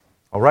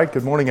All right,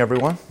 good morning,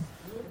 everyone.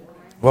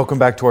 Welcome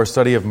back to our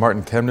study of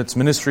Martin Chemnitz's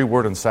Ministry,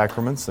 Word, and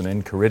Sacraments, an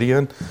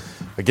Enchiridion,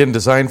 again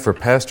designed for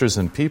pastors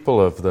and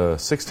people of the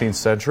 16th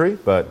century,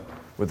 but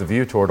with a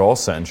view toward all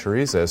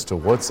centuries as to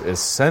what's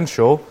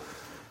essential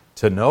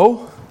to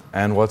know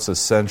and what's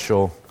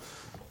essential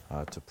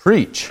to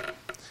preach.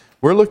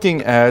 We're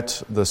looking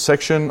at the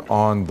section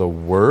on the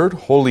Word,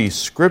 Holy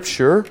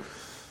Scripture,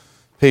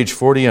 page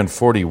 40 and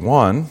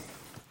 41,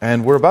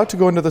 and we're about to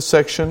go into the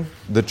section,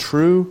 the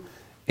true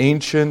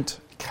ancient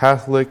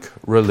Catholic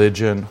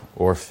religion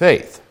or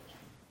faith.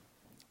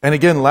 And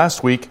again,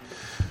 last week,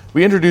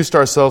 we introduced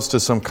ourselves to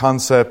some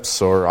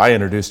concepts, or I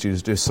introduced you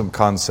to some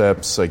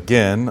concepts,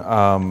 again,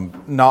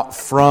 not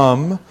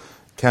from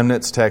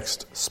Chemnitz's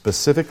text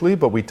specifically,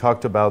 but we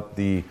talked about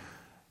the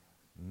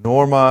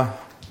Norma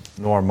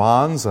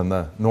Normans and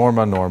the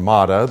Norma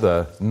Normata,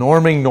 the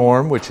norming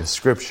norm, which is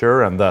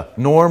Scripture, and the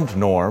normed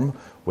norm,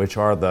 which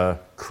are the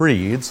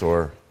creeds,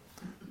 or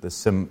the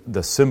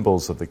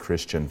symbols of the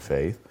Christian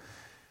faith.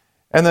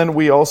 And then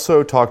we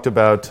also talked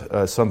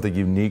about something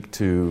unique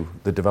to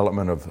the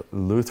development of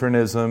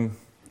Lutheranism,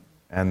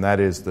 and that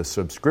is the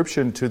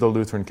subscription to the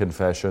Lutheran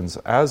confessions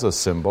as a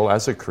symbol,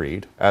 as a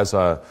creed, as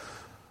a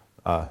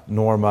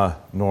norma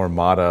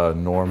normata,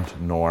 normed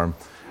norm,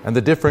 and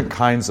the different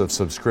kinds of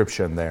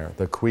subscription there,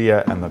 the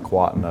quia and the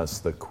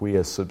quatenus, the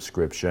quia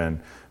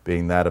subscription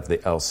being that of the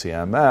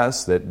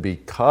LCMS, that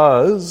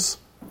because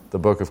the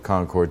Book of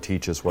Concord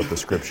teaches what the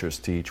Scriptures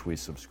teach, we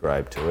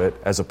subscribe to it,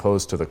 as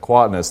opposed to the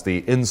quatenus, the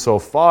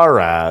insofar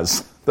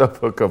as the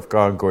Book of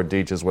Concord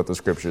teaches what the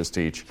Scriptures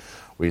teach,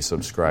 we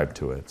subscribe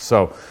to it.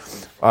 So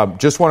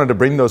just wanted to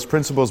bring those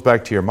principles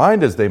back to your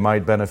mind as they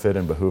might benefit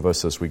and behoove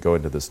us as we go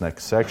into this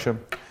next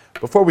section.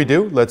 Before we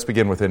do, let's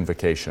begin with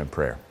invocation and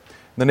prayer.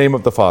 In the name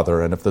of the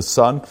Father, and of the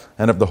Son,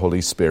 and of the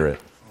Holy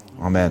Spirit.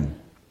 Amen.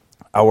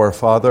 Our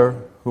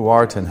Father, who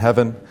art in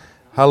heaven,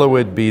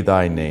 hallowed be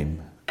thy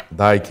name.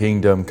 Thy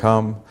kingdom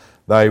come,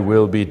 thy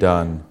will be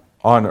done,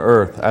 on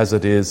earth as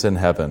it is in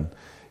heaven.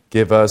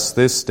 Give us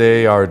this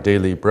day our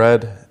daily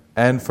bread,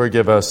 and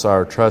forgive us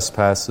our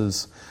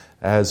trespasses,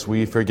 as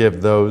we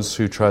forgive those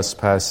who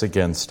trespass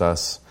against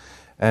us.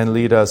 And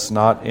lead us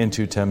not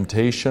into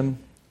temptation,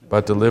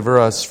 but deliver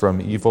us from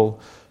evil.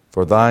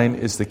 For thine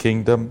is the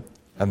kingdom,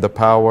 and the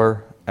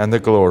power, and the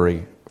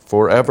glory,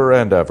 forever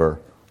and ever.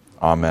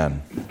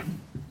 Amen.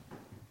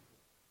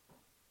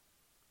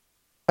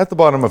 At the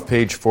bottom of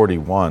page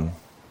 41,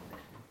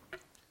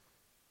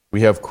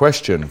 we have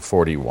question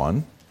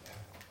 41,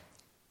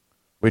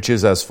 which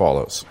is as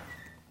follows.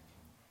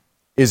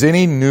 Is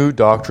any new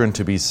doctrine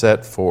to be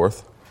set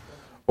forth,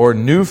 or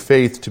new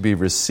faith to be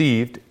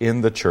received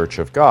in the Church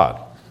of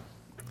God?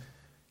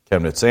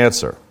 Chemnitz's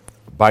answer,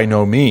 by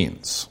no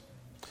means.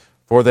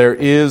 For there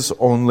is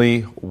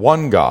only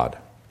one God,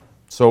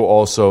 so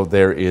also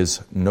there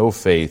is no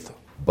faith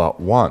but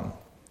one.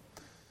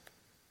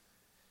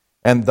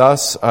 And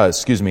this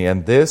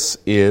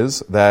is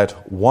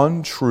that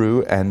one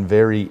true and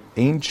very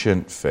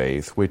ancient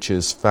faith, which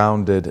is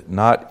founded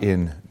not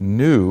in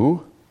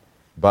new,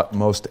 but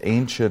most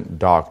ancient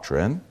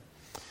doctrine,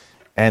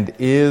 and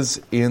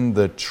is in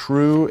the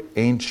true,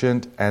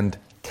 ancient, and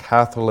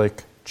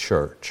Catholic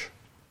Church.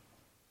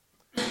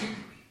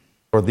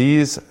 For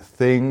these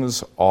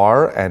things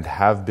are and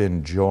have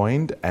been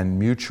joined and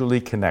mutually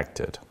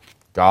connected: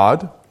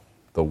 God,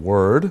 the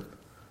Word,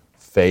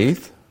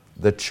 faith,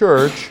 the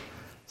Church,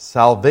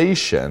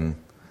 salvation,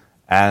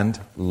 and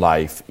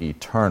life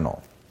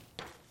eternal.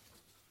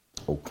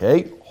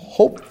 Okay,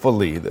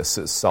 hopefully this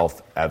is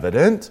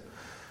self-evident,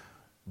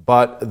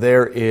 but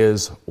there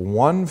is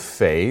one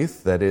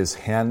faith that is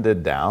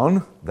handed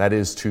down that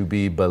is to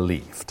be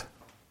believed.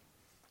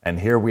 And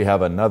here we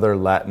have another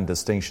Latin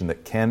distinction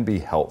that can be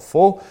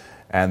helpful,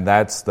 and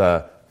that's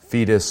the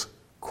fides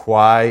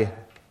quae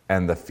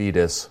and the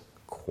fides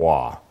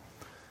qua.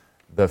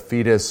 The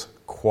fides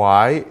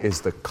quae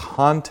is the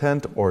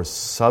content or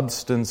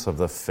substance of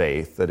the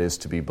faith that is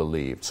to be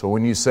believed. So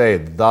when you say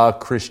the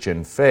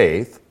Christian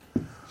faith,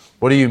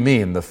 what do you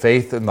mean? The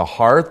faith in the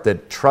heart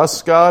that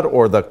trusts God,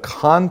 or the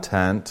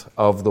content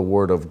of the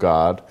Word of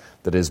God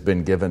that has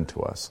been given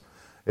to us?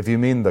 If you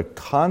mean the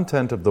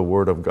content of the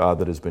Word of God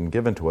that has been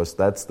given to us,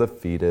 that's the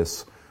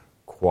fides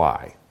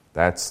quae.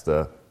 That's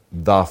the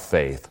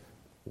faith,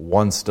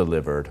 once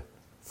delivered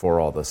for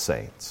all the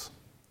saints.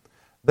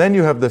 Then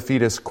you have the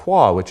fides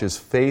qua, which is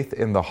faith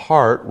in the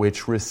heart,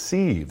 which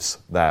receives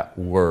that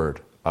Word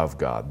of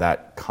God,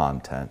 that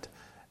content,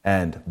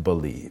 and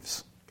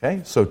believes.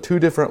 Okay, so two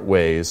different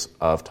ways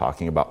of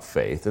talking about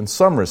faith. In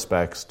some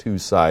respects, two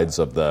sides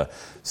of the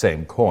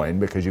same coin,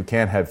 because you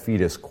can't have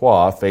fides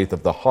qua, faith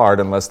of the heart,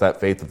 unless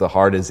that faith of the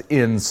heart is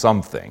in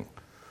something.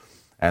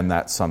 And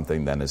that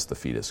something then is the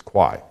fides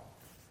quae.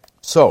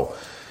 So,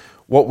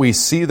 what we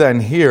see then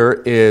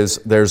here is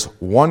there's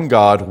one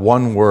God,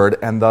 one Word,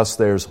 and thus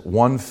there's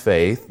one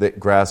faith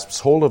that grasps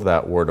hold of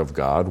that Word of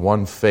God,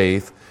 one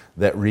faith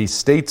that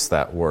restates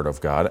that Word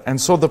of God. And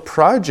so the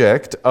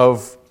project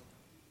of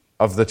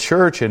the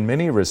church in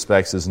many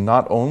respects is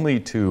not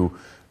only to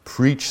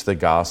preach the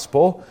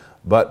gospel,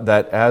 but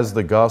that as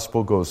the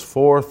gospel goes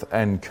forth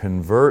and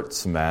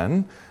converts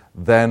men,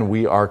 then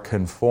we are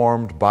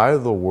conformed by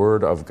the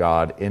word of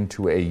God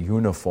into a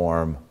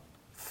uniform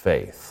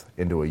faith,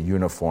 into a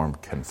uniform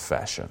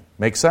confession.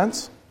 Make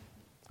sense?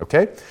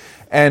 Okay?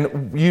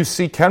 And you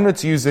see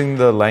Chemnitz using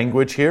the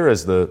language here,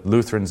 as the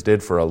Lutherans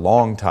did for a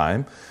long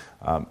time,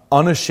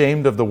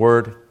 unashamed of the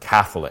word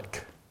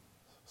Catholic.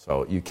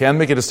 So you can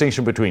make a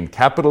distinction between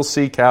capital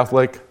C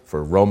Catholic,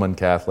 for Roman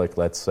Catholic,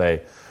 let's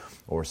say,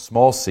 or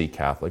small c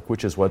Catholic,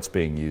 which is what's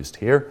being used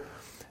here.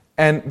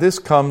 And this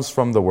comes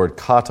from the word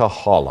kata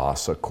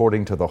holos,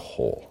 according to the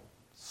whole.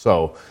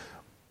 So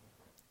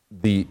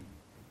the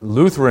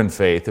Lutheran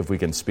faith, if we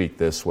can speak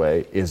this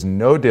way, is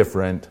no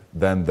different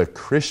than the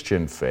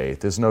Christian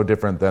faith, is no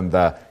different than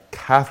the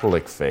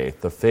Catholic faith,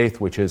 the faith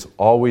which has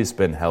always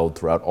been held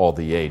throughout all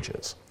the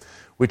ages.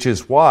 Which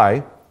is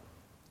why,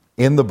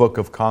 in the Book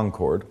of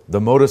Concord,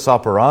 the modus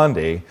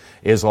operandi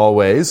is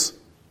always,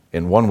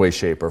 in one way,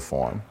 shape, or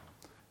form,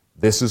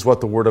 this is what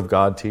the Word of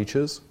God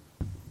teaches,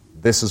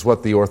 this is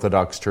what the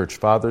Orthodox Church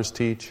Fathers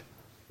teach,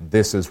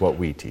 this is what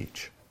we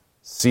teach.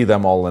 See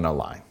them all in a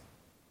line.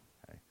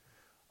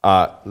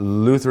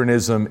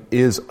 Lutheranism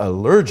is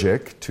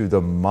allergic to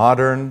the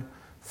modern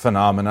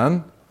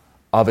phenomenon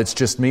of it's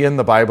just me and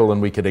the Bible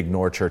and we can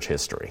ignore church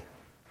history.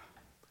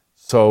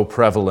 So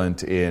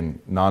prevalent in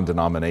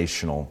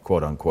non-denominational,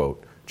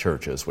 quote-unquote,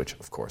 churches, which,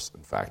 of course,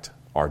 in fact,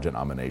 are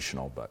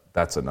denominational, but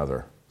that's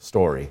another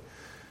story.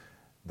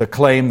 The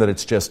claim that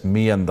it's just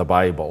me and the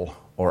Bible,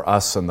 or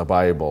us and the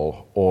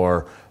Bible,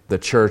 or the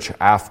church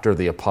after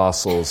the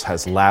apostles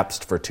has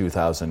lapsed for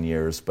 2,000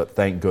 years, but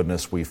thank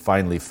goodness we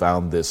finally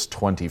found this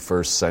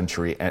 21st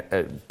century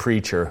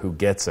preacher who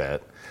gets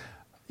it.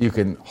 You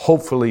can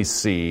hopefully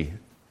see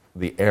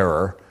the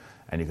error,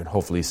 and you can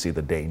hopefully see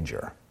the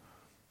danger.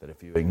 That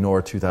if you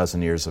ignore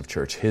 2,000 years of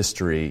church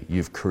history,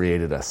 you've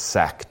created a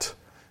sect,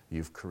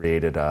 you've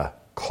created a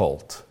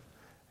cult,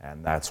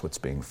 and that's what's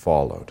being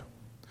followed.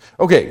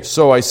 Okay,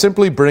 so I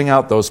simply bring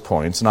out those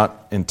points,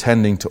 not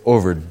intending to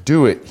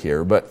overdo it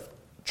here, but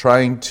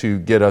trying to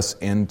get us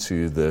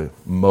into the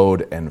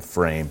mode and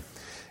frame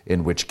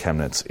in which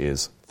Chemnitz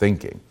is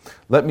thinking.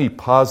 Let me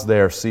pause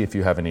there, see if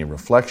you have any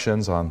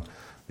reflections on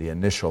the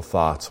initial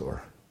thoughts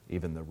or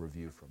even the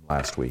review from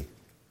last week.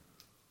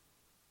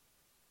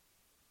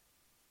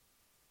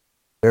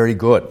 Very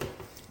good.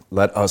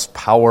 Let us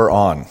power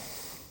on.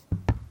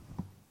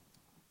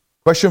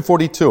 Question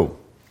 42.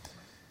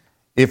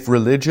 If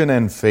religion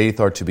and faith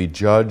are to be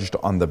judged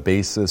on the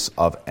basis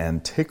of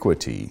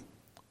antiquity,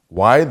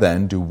 why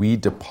then do we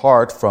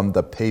depart from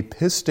the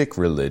papistic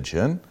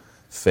religion,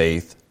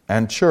 faith,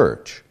 and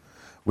church,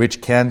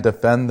 which can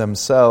defend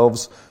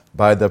themselves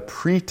by the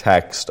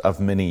pretext of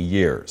many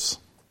years?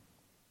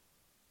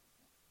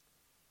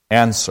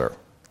 Answer.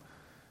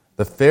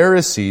 The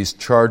Pharisees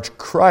charge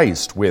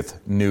Christ with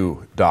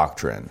new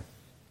doctrine,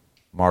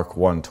 Mark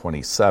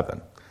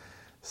 1:27,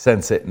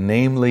 since it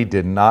namely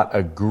did not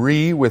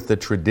agree with the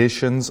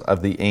traditions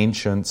of the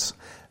ancients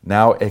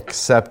now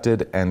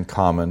accepted and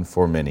common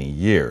for many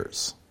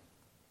years.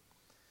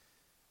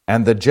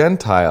 And the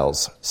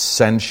Gentiles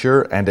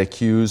censure and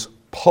accuse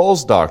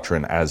Paul's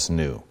doctrine as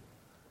new,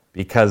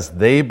 because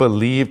they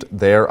believed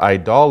their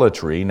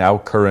idolatry, now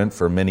current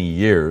for many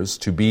years,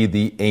 to be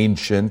the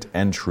ancient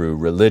and true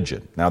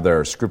religion. Now there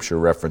are scripture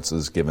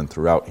references given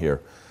throughout here.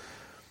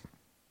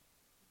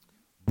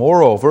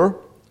 Moreover,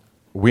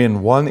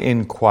 when one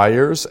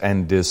inquires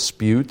and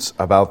disputes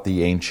about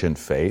the ancient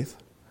faith,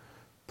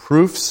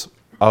 proofs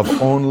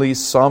of only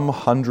some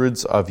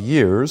hundreds of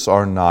years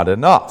are not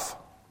enough.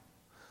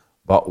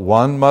 But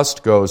one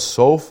must go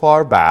so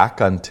far back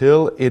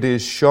until it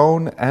is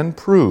shown and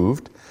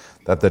proved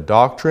that the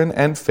doctrine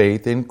and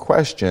faith in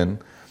question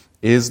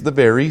is the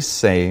very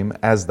same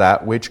as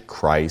that which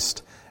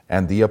Christ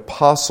and the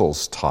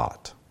apostles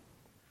taught.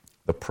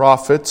 The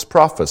prophets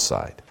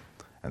prophesied,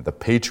 and the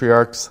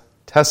patriarchs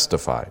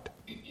testified,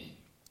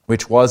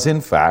 which was in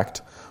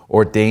fact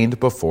ordained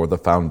before the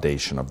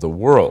foundation of the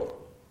world.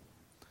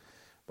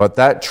 But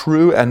that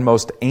true and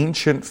most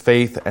ancient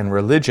faith and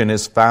religion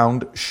is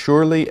found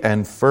surely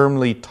and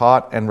firmly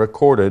taught and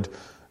recorded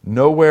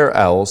nowhere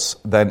else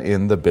than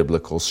in the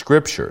biblical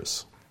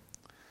scriptures.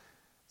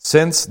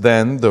 Since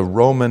then, the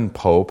Roman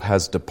Pope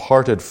has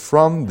departed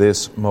from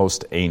this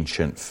most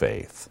ancient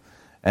faith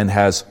and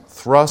has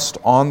thrust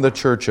on the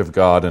Church of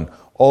God an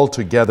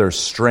altogether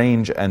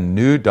strange and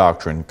new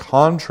doctrine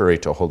contrary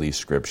to Holy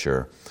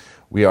Scripture,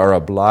 we are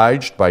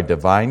obliged by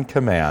divine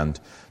command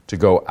to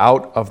go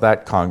out of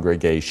that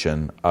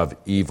congregation of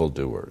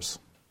evildoers,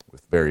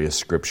 with various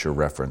scripture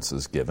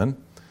references given,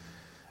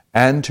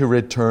 and to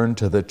return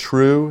to the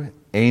true,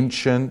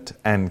 ancient,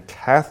 and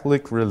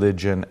Catholic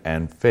religion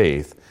and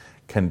faith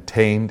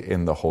contained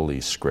in the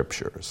Holy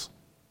Scriptures.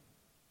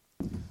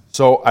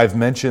 So I've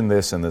mentioned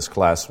this in this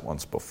class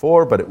once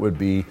before, but it would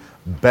be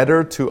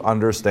better to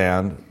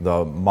understand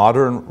the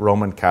modern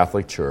Roman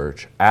Catholic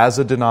Church as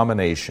a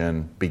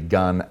denomination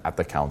begun at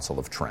the Council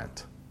of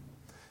Trent.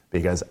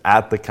 Because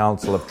at the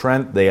Council of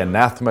Trent, they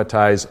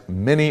anathematize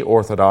many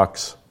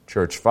Orthodox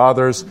church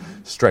fathers,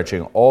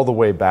 stretching all the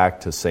way back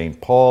to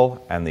St.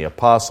 Paul and the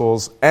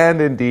apostles,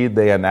 and indeed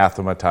they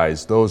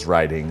anathematized those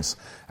writings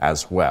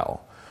as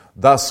well,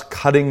 thus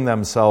cutting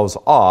themselves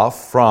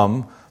off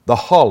from the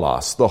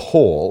holos, the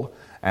whole,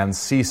 and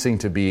ceasing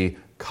to be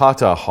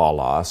kata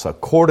holos,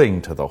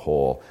 according to the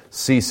whole,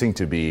 ceasing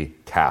to be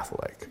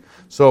Catholic.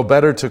 So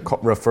better to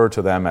refer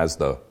to them as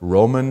the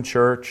Roman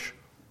Church,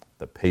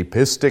 the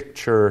Papistic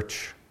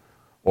Church,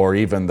 or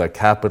even the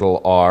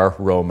capital R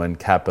Roman,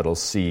 capital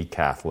C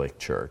Catholic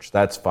Church.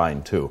 That's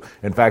fine too.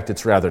 In fact,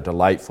 it's rather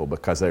delightful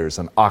because there's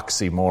an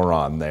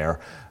oxymoron there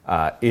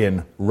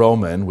in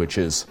Roman, which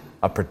is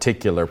a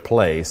particular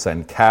place,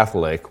 and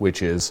Catholic,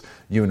 which is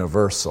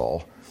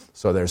universal.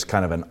 So there's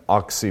kind of an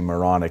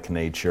oxymoronic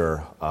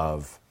nature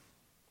of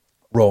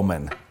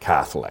Roman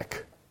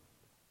Catholic.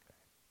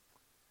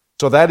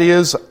 So that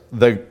is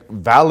the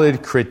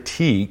valid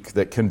critique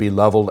that can be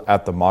leveled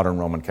at the modern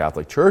Roman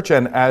Catholic Church.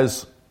 And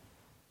as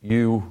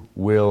you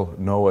will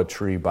know a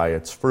tree by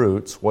its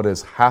fruits, what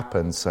has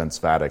happened since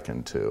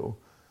Vatican II?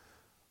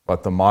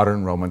 But the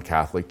modern Roman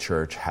Catholic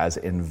Church has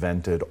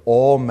invented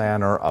all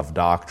manner of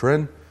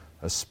doctrine,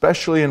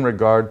 especially in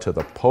regard to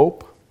the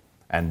Pope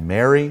and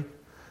Mary,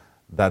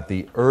 that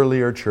the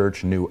earlier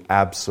church knew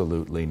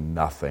absolutely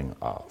nothing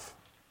of.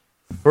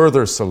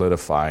 Further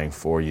solidifying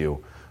for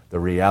you the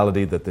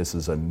reality that this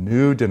is a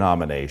new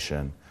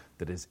denomination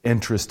that is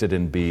interested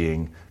in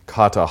being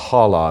kata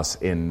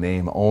holos in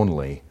name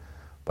only,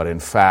 but in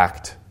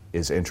fact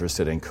is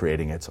interested in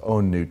creating its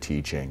own new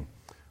teaching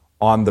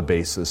on the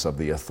basis of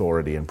the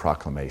authority and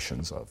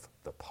proclamations of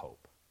the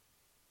Pope.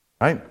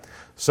 Right?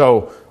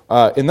 So,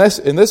 in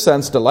this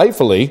sense,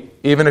 delightfully,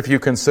 even if you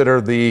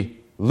consider the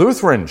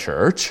Lutheran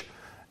Church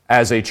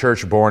as a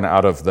church born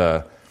out of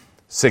the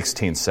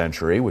 16th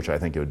century, which I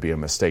think it would be a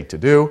mistake to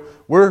do,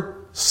 we're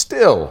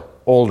still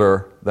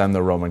older than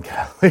the Roman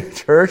Catholic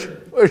Church,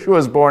 which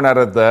was born out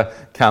of the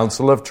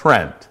Council of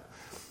Trent.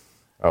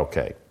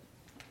 Okay.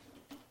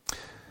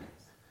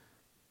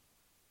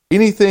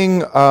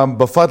 Anything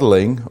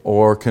befuddling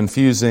or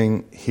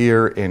confusing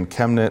here in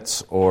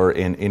Chemnitz or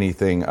in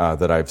anything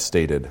that I've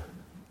stated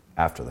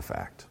after the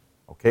fact?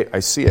 Okay,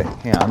 I see a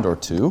hand or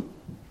two.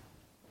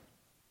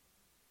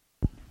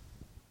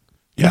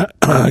 Yeah,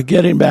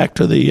 getting back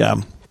to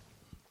the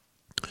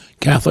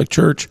Catholic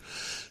Church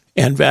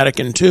and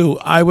Vatican II,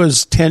 I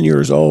was 10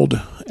 years old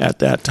at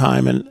that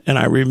time, and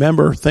I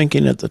remember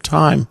thinking at the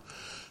time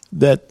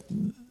that,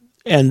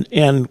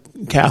 and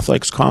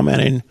Catholics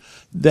commenting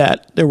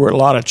that there were a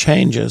lot of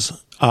changes.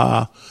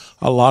 A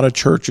lot of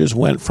churches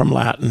went from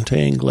Latin to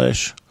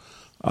English,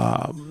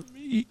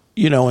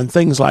 and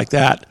things like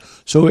that.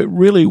 So it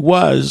really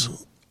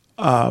was,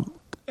 from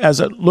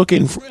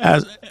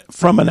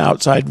an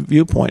outside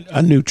viewpoint,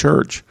 a new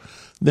church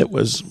that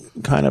was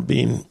kind of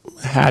being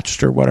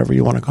hatched, or whatever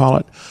you want to call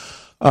it.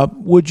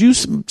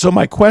 So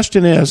my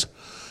question is,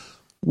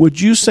 would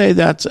you say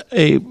that's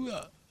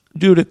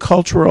due to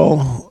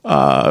cultural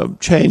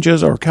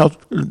changes, or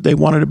they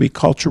wanted to be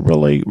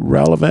culturally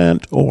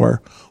relevant,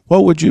 or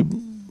what would you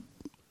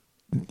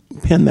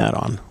pin that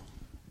on?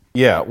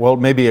 Yeah, well,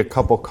 maybe a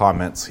couple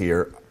comments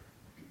here.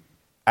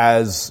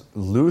 As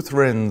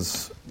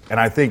Lutherans, and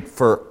I think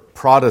for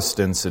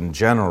Protestants in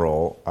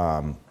general,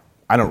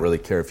 I don't really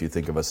care if you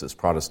think of us as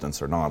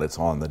Protestants or not, it's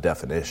on the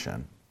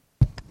definition.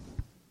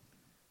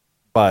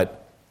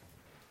 But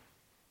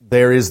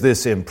there is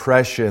this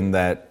impression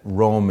that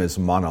Rome is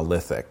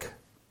monolithic,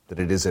 that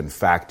it is in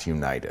fact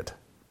united.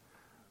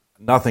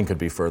 Nothing could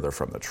be further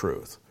from the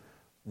truth.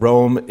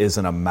 Rome is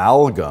an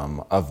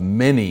amalgam of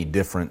many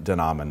different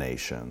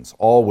denominations,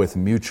 all with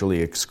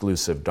mutually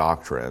exclusive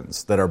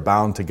doctrines that are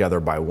bound together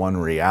by one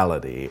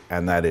reality,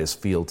 and that is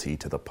fealty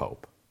to the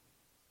Pope.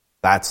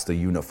 That's the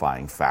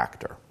unifying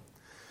factor.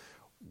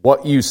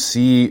 What you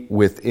see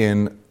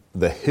within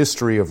the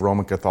history of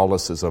Roman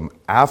Catholicism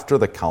after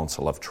the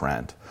Council of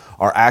Trent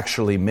are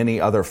actually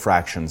many other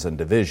fractions and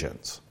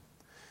divisions.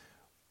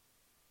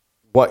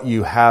 What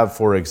you have,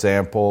 for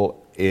example,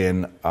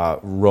 in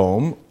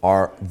Rome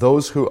are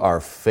those who are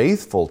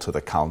faithful to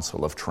the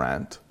Council of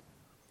Trent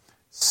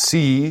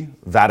see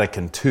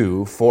Vatican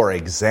II, for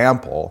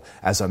example,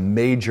 as a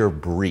major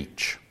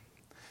breach.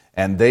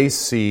 And they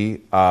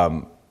see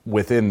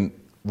within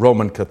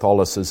Roman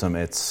Catholicism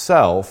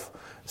itself,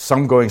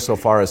 some going so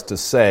far as to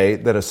say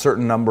that a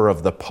certain number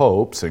of the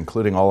popes,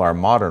 including all our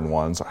modern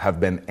ones, have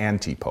been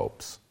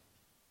anti-popes.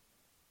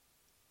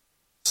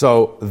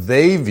 So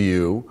they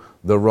view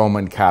the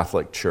Roman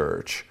Catholic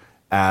Church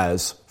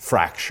as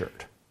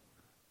fractured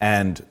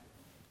and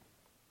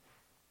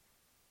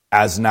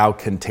as now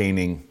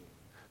containing.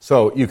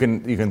 So you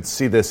can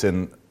see this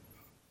in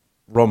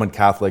Roman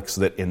Catholics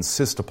that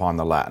insist upon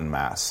the Latin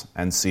Mass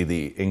and see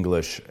the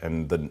English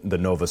and the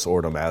Novus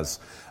Ordo as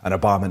an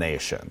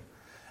abomination,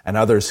 and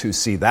others who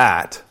see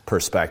that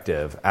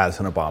perspective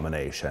as an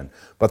abomination,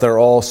 but they're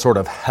all sort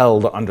of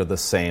held under the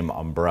same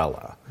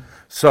umbrella.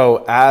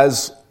 So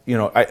as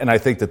I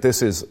think that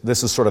this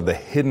is sort of the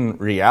hidden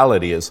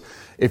reality is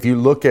if you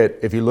look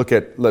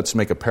at let's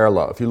make a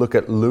parallel. If you look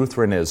at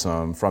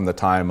Lutheranism from the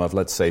time of,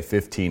 let's say,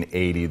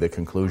 1580, the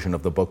conclusion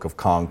of the Book of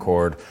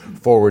Concord,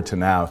 forward to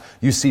now,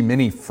 you see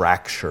many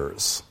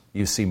fractures.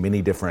 You see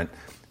many different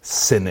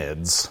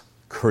synods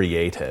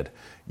created.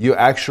 You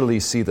actually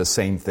see the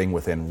same thing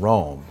within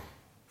Rome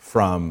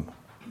from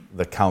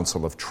the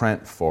Council of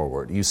Trent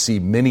forward. You see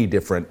many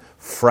different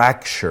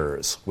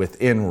fractures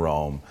within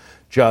Rome,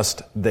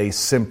 just they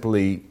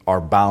simply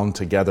are bound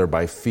together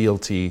by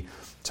fealty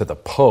to the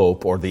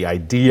Pope or the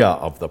idea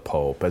of the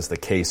Pope, as the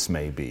case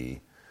may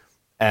be,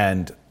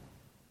 and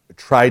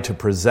try to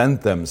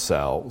present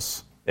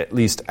themselves, at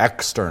least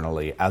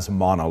externally, as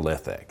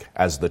monolithic,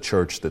 as the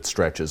church that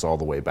stretches all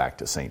the way back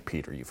to St.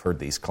 Peter. You've heard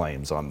these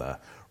claims on the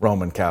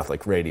Roman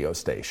Catholic radio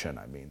station.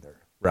 I mean, they're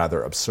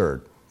rather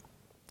absurd.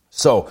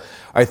 So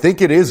I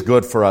think it is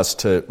good for us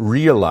to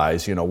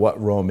realize,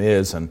 what Rome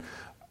is, and,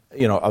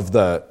 of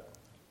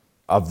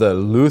the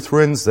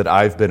Lutherans that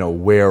I've been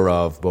aware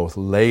of, both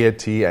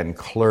laity and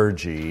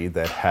clergy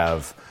that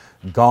have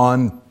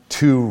gone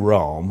to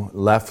Rome,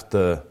 left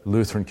the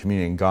Lutheran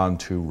community and gone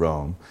to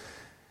Rome,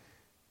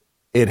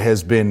 it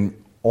has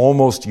been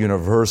almost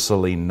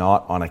universally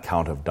not on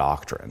account of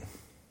doctrine.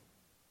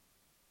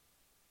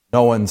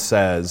 No one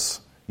says,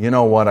 you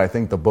know what, I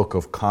think the Book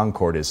of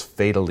Concord is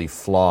fatally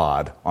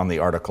flawed on the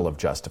article of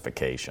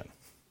justification.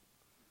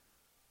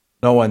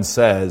 No one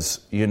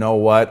says, you know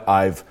what,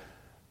 I've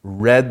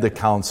read the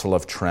Council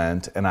of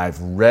Trent and I've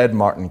read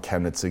Martin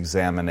Chemnitz's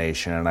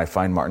examination and I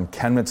find Martin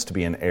Chemnitz to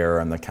be in error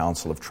and the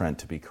Council of Trent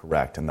to be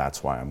correct, and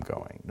that's why I'm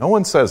going. No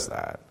one says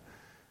that.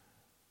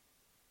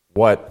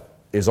 What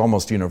is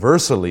almost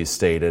universally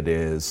stated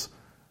is,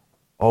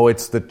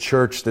 it's the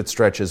church that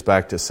stretches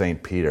back to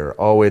St. Peter.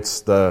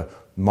 It's the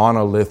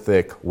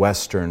monolithic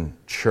Western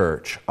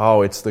church.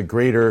 It's the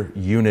greater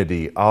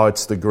unity.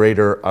 It's the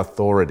greater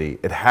authority.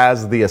 It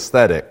has the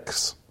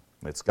aesthetics.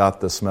 It's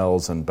got the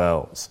smells and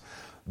bells.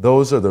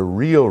 Those are the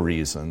real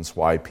reasons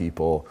why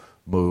people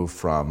move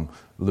from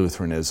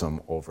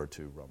Lutheranism over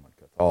to Roman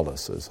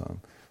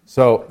Catholicism.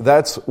 So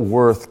that's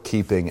worth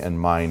keeping in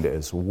mind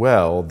as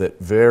well,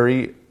 that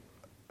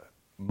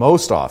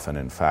most often,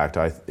 in fact,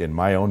 in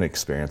my own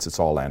experience, it's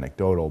all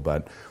anecdotal,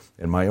 but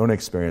in my own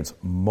experience,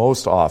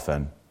 most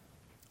often,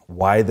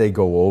 why they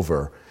go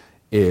over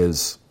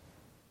is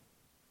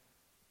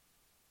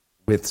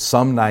with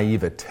some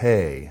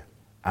naivete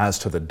as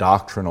to the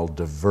doctrinal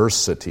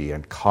diversity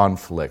and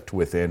conflict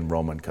within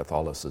Roman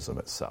Catholicism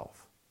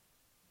itself.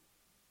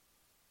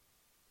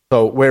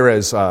 So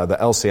whereas the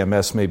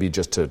LCMS, maybe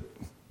just to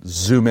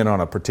zoom in on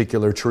a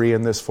particular tree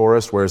in this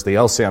forest, whereas the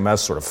LCMS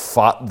sort of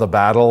fought the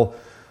battle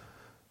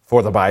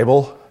for the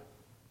Bible,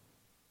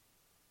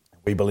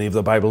 we believe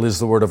the Bible is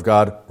the Word of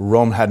God,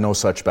 Rome had no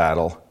such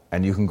battle.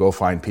 And you can go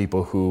find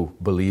people who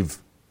believe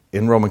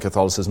in Roman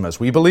Catholicism as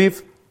we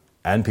believe,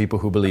 and people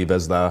who believe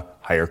as the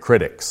higher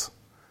critics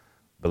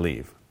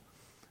believe.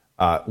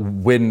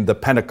 When the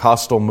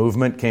Pentecostal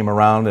movement came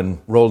around and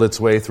rolled its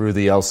way through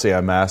the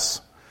LCMS,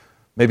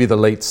 maybe the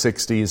late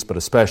 60s, but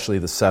especially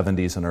the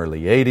 70s and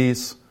early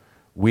 80s,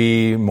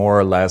 we more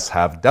or less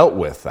have dealt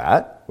with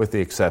that, with the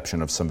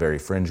exception of some very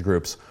fringe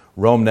groups.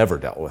 Rome never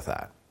dealt with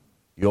that.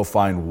 You'll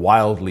find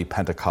wildly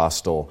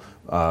Pentecostal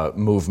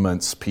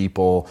movements,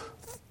 people,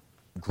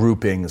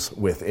 groupings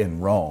within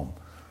Rome.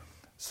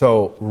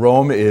 So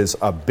Rome is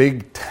a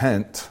big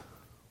tent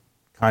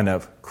kind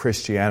of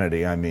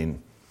Christianity. I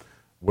mean,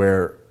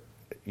 where,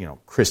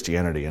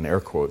 Christianity in air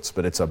quotes,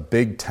 but it's a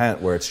big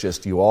tent where it's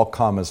just you all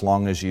come as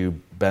long as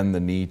you bend the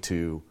knee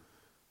to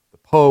the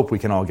Pope, we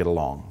can all get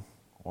along,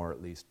 or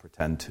at least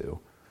pretend to.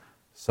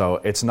 So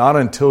it's not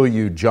until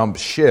you jump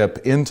ship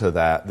into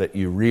that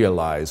you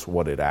realize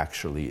what it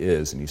actually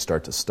is, and you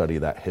start to study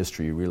that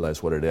history, you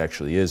realize what it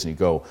actually is, and you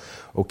go,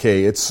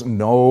 okay, it's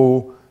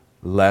no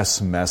less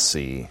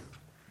messy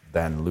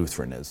than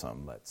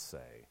Lutheranism, let's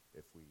say,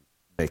 if we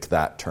make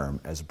that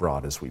term as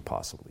broad as we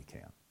possibly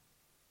can.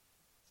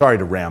 Sorry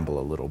to ramble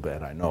a little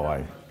bit, I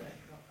know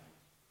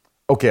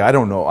Okay, I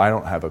don't know, I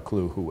don't have a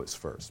clue who was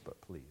first, but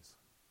please.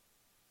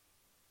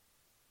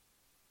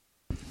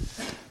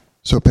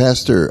 So,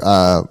 Pastor,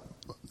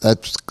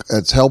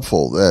 that's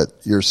helpful that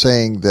you're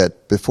saying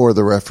that before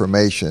the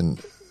Reformation,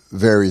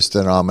 various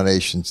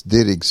denominations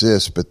did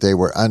exist, but they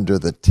were under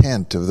the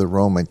tent of the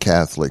Roman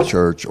Catholic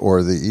Church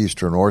or the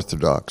Eastern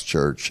Orthodox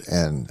Church.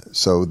 And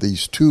so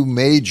these two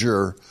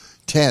major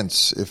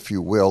tents, if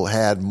you will,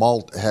 had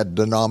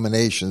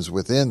denominations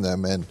within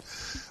them. And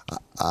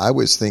I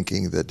was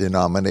thinking that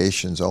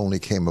denominations only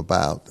came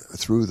about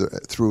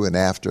through and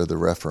after the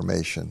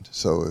Reformation.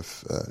 So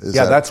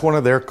that's one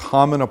of their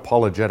common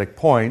apologetic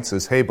points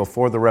is, hey,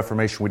 before the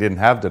Reformation we didn't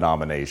have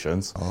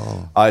denominations.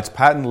 It's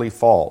patently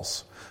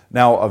false.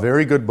 Now, a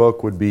very good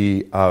book would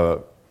be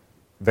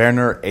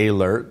Werner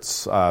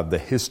Ehlert's The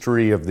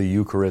History of the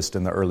Eucharist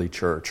in the Early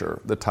Church,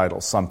 or the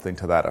title, something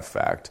to that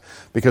effect.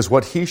 Because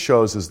what he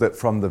shows is that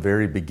from the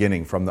very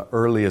beginning, from the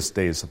earliest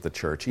days of the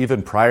church,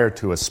 even prior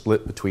to a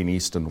split between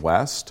East and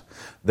West,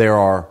 there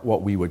are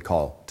what we would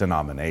call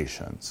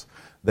denominations.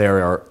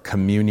 There are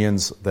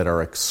communions that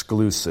are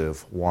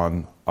exclusive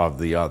one of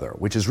the other,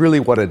 which is really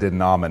what a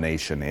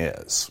denomination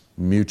is,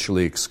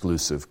 mutually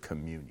exclusive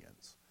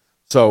communions.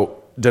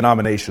 So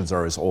denominations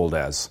are as old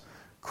as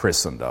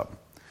Christendom.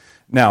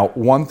 Now,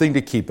 one thing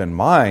to keep in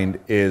mind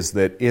is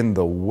that in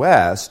the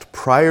West,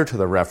 prior to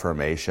the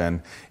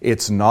Reformation,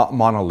 it's not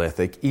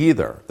monolithic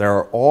either. There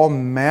are all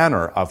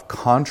manner of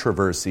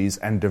controversies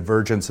and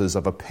divergences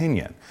of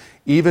opinion.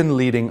 Even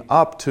leading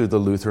up to the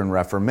Lutheran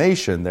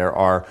Reformation, there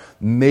are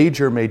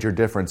major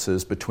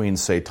differences between,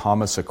 say,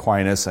 Thomas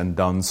Aquinas and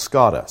Duns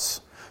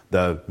Scotus,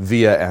 the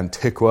Via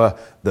Antiqua,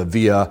 the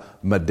Via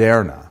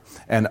Moderna,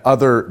 and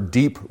other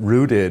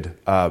deep-rooted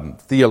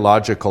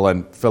theological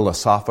and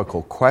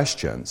philosophical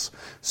questions.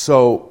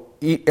 So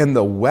in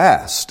the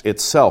West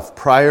itself,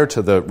 prior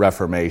to the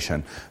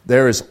Reformation,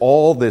 there is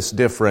all this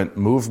different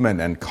movement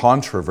and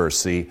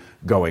controversy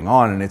going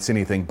on, and it's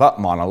anything but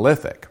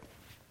monolithic.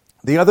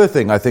 The other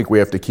thing I think we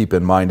have to keep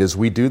in mind is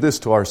we do this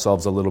to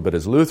ourselves a little bit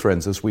as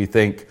Lutherans, is we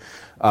think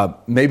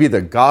maybe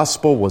the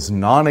gospel was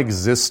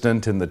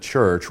non-existent in the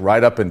church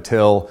right up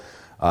until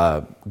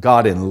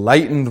God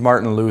enlightened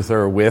Martin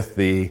Luther with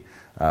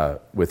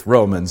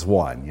Romans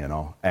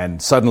 1,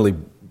 and suddenly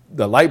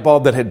the light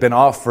bulb that had been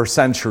off for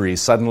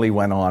centuries suddenly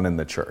went on in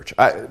the church.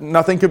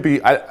 Nothing could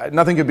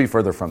be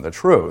further from the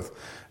truth.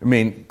 I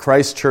mean,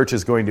 Christ's church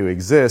is going to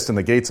exist, and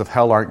the gates of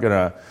hell aren't going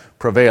to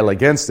prevail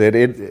against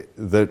it.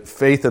 The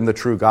faith in the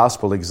true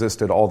gospel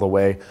existed all the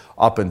way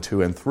up and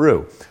to and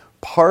through.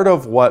 Part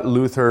of what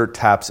Luther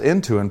taps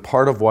into, and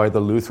part of why the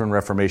Lutheran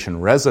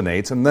Reformation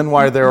resonates, and then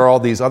why there are all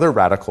these other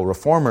radical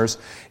reformers,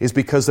 is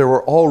because there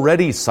were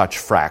already such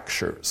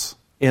fractures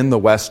in the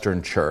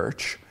Western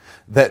Church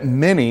that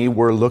many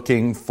were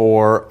looking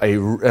for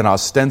an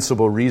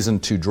ostensible reason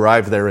to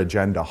drive their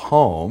agenda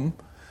home,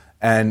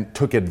 and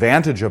took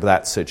advantage of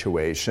that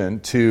situation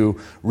to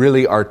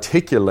really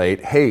articulate,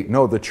 hey,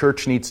 no, the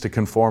church needs to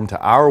conform to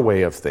our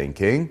way of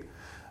thinking,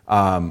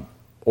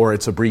 or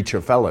it's a breach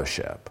of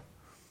fellowship.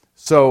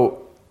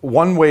 So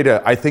one way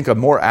I think a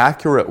more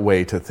accurate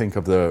way to think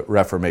of the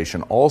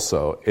Reformation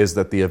also is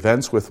that the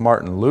events with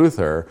Martin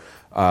Luther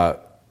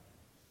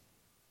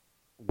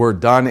were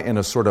done in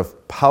a sort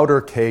of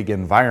powder keg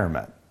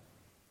environment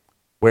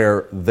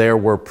where there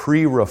were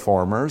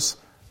pre-reformers,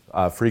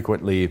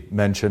 frequently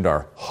mentioned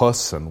are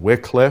Huss and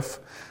Wycliffe,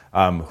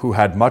 who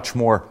had much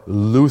more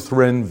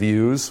Lutheran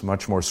views,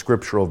 much more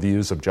scriptural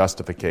views of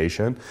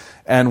justification,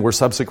 and were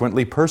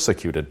subsequently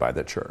persecuted by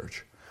the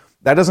church.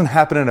 That doesn't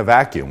happen in a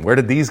vacuum. Where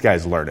did these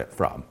guys learn it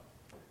from?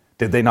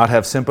 Did they not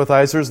have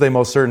sympathizers? They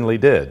most certainly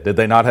did. Did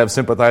they not have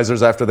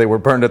sympathizers after they were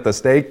burned at the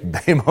stake?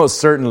 They most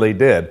certainly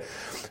did.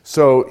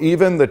 So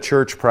even the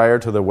church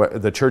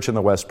the church in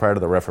the West prior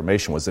to the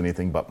Reformation was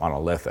anything but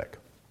monolithic.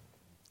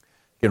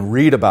 You can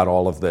read about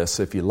all of this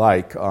if you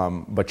like,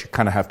 but you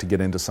kind of have to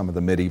get into some of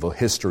the medieval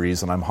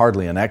histories, and I'm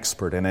hardly an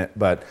expert in it,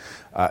 but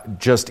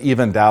just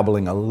even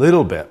dabbling a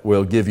little bit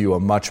will give you a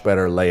much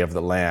better lay of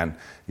the land.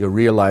 You'll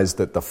realize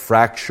that the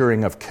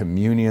fracturing of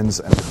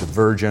communions and the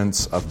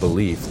divergence of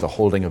belief, the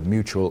holding of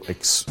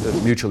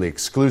mutually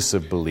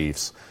exclusive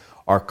beliefs,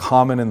 are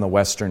common in the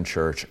Western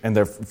Church, and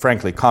they're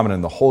frankly common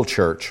in the whole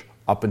Church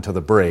up until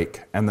the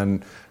break, and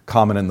then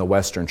common in the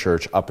Western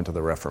Church up until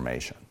the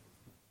Reformation.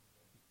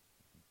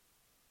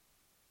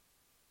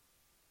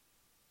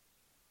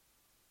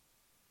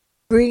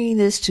 Bringing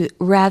this to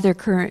rather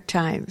current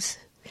times,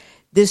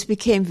 this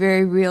became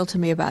very real to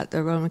me about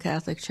the Roman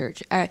Catholic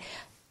Church. I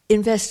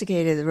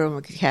investigated the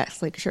Roman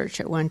Catholic Church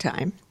at one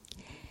time,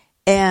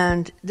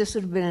 and this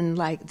would have been in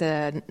like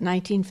the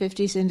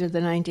 1950s into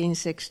the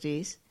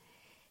 1960s,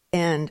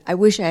 and I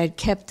wish I had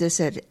kept this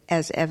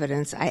as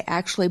evidence. I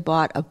actually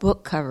bought a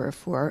book cover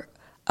for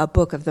a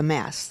book of the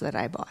Mass that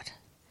I bought,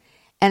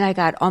 and I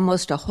got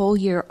almost a whole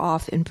year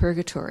off in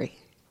purgatory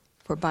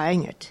for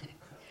buying it.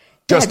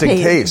 Just in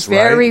case, right?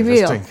 Very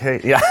real. Just in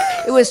case, yeah.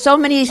 It was so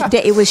many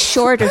days. It was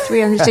short of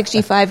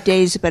 365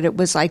 days, but it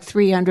was like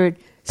 300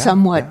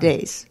 somewhat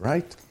days.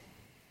 Right.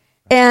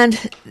 And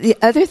the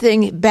other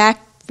thing,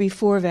 back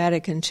before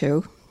Vatican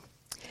II,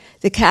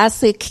 the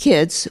Catholic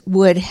kids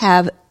would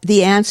have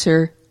the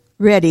answer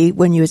ready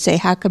when you would say,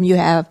 how come you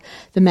have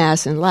the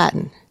Mass in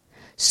Latin?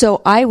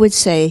 So I would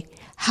say,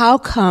 how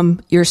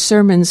come your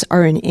sermons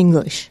are in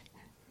English?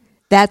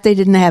 That they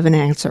didn't have an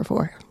answer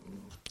for.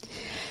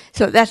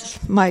 So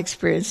that's my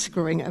experience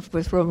growing up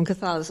with Roman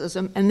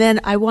Catholicism. And then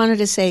I wanted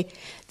to say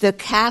the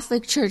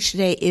Catholic Church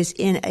today is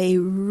in a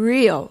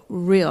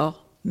real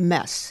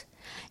mess.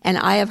 And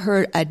I have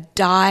heard a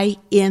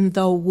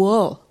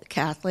die-in-the-wool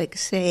Catholic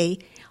say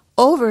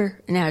over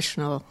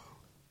national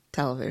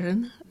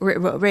television,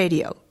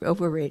 radio,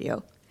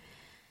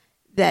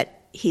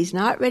 that he's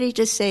not ready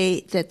to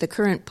say that the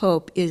current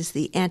Pope is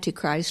the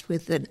Antichrist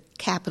with the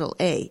capital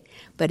A,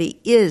 but he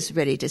is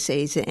ready to say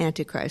he's the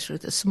Antichrist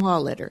with a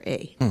small letter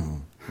A. Mm-hmm.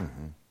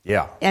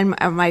 Yeah. And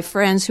my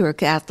friends who are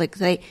Catholic,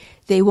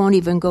 they won't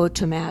even go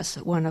to Mass,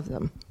 one of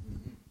them.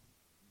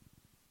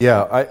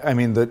 Yeah, I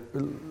mean,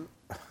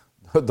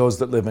 those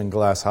that live in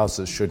glass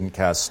houses shouldn't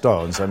cast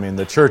stones. I mean,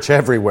 the church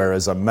everywhere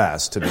is a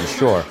mess, to be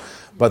sure.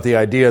 But the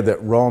idea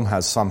that Rome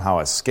has somehow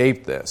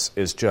escaped this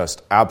is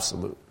just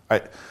absolute.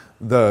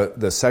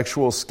 The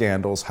sexual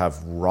scandals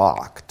have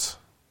rocked,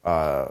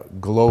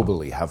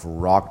 globally, have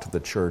rocked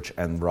the church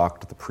and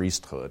rocked the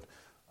priesthood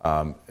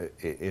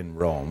in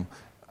Rome,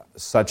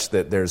 such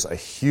that there's a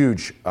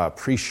huge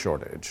priest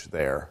shortage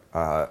there.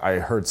 I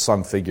heard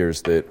some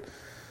figures that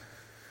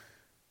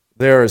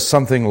there is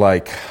something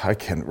like, I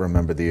can't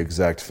remember the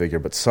exact figure,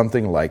 but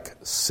something like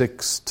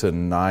 6,000 to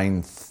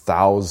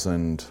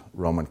 9,000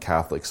 Roman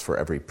Catholics for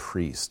every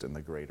priest in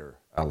the greater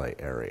LA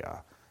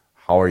area.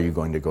 How are you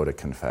going to go to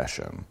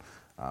confession?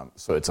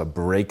 So it's a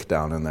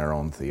breakdown in their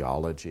own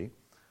theology.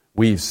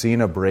 We've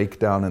seen a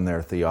breakdown in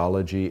their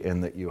theology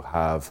in that you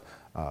have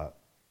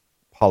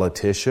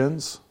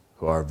politicians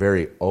who are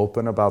very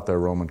open about their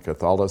Roman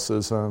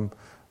Catholicism,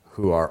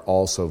 who are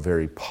also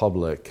very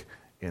public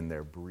in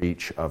their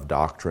breach of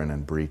doctrine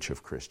and breach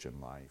of Christian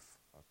life,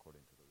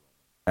 according to the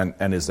Roman.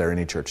 And is there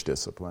any church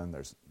discipline?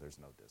 There's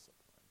no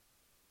discipline.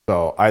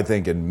 So I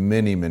think in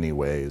many, many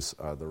ways,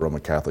 the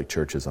Roman Catholic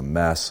Church is a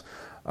mess.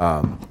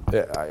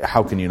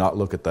 How can you not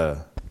look at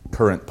the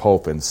current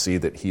Pope and see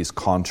that he's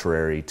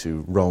contrary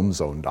to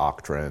Rome's own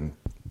doctrine,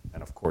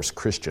 and of course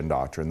Christian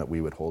doctrine that we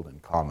would hold in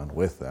common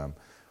with them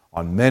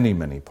on many,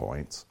 many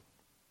points.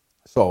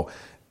 So,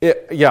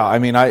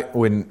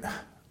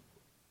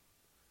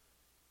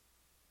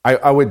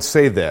 I would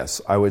say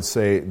this. I would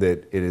say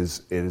that it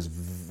is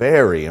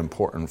very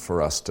important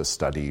for us to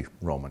study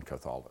Roman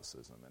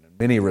Catholicism. And in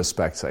many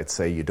respects, I'd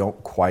say you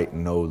don't quite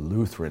know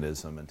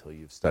Lutheranism until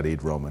you've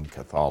studied Roman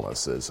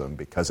Catholicism,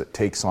 because it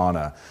takes on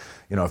a,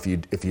 if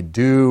you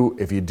do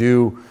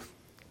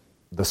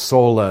the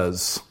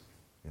solas,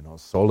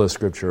 sola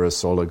scriptura,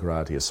 sola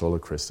gratia, sola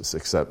Christus,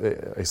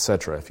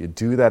 etc. If you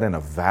do that in a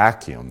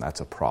vacuum,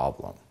 that's a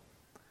problem,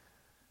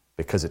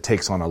 because it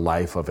takes on a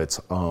life of its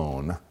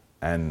own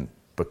and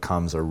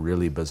becomes a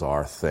really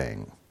bizarre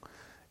thing.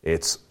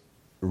 It's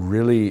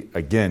really,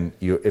 again,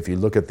 if you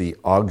look at the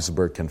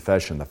Augsburg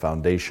Confession, the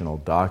foundational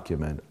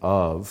document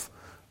of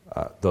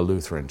the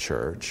Lutheran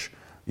Church,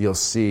 you'll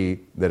see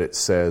that it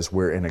says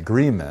we're in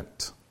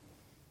agreement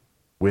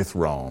with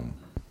Rome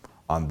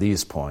on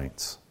these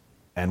points,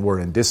 and we're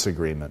in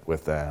disagreement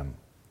with them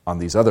on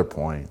these other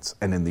points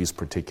and in these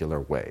particular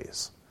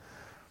ways.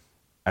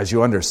 As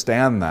you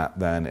understand that,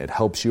 then it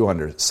helps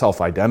you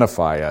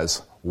self-identify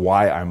as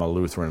why I'm a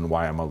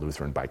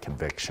Lutheran by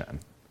conviction.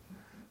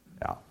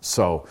 Yeah.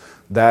 So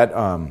that,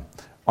 on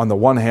the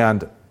one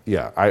hand,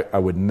 I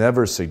would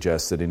never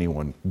suggest that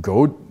anyone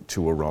go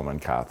to a Roman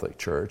Catholic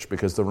Church,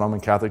 because the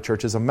Roman Catholic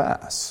Church is a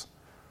mess.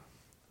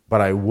 But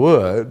I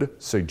would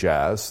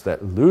suggest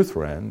that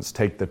Lutherans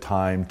take the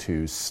time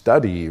to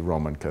study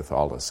Roman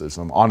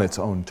Catholicism on its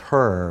own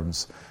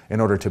terms in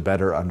order to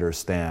better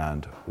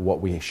understand what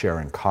we share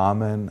in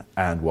common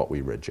and what we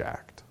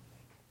reject.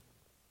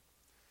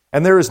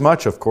 And there is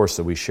much, of course,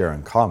 that we share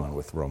in common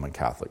with the Roman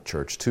Catholic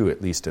Church, too,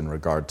 at least in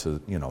regard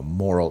to,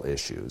 moral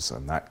issues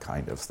and that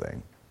kind of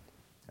thing.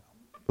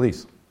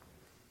 Please.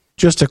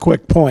 Just a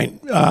quick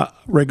point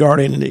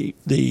regarding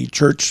the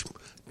church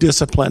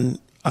discipline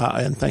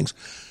and things.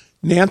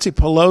 Nancy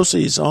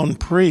Pelosi's own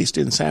priest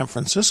in San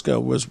Francisco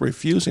was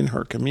refusing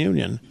her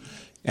communion,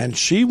 and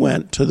she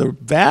went to the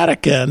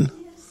Vatican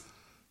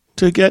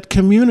to get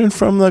communion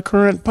from the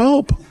current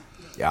Pope.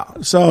 Yeah.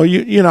 So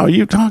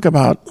you talk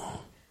about.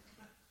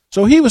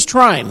 So he was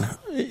trying,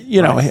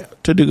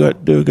 to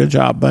do a good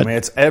job. But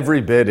it's every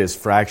bit as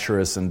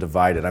fractious and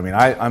divided.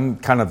 I'm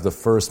kind of the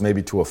first,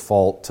 maybe to a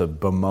fault, to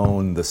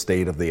bemoan the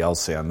state of the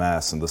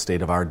LCMS and the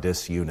state of our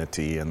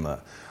disunity and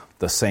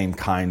the same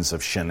kinds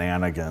of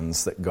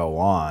shenanigans that go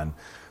on.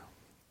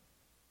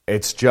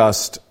 It's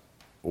just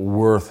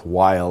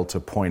worthwhile to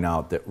point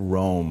out that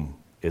Rome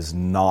is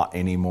not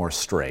any more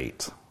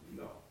straight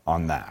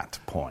on that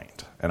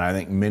point. And I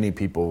think many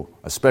people,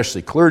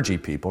 especially clergy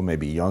people,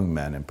 maybe young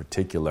men in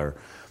particular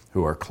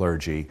who are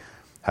clergy,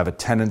 have a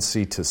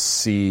tendency to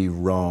see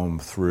Rome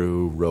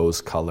through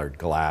rose-colored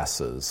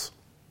glasses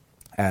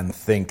and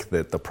think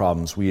that the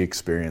problems we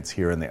experience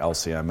here in the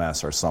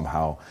LCMS are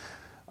somehow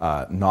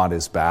not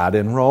as bad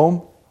in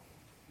Rome.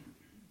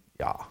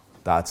 Yeah,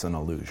 that's an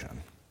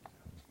illusion.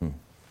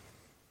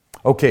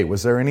 Okay,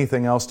 was there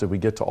anything else? Did we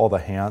get to all the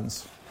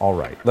hands? All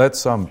right,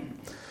 let's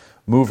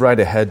move right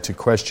ahead to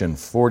question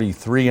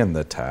 43 in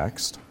the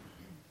text.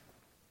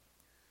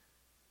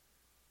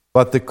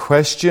 But the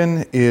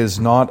question is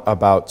not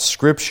about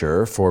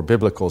Scripture, for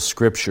biblical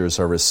Scriptures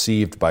are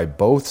received by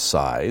both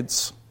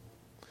sides.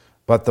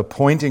 But the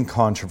point in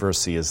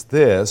controversy is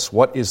this: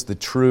 what is the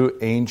true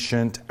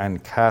ancient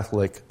and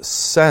Catholic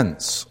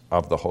sense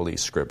of the Holy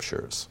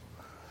Scriptures?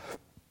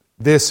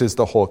 This is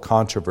the whole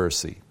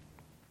controversy.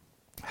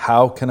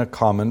 How can a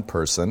common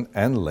person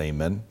and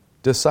layman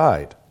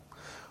decide?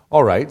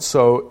 All right,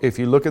 so if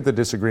you look at the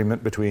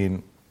disagreement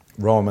between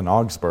Rome and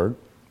Augsburg,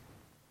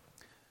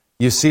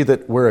 you see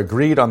that we're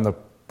agreed on the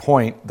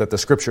point that the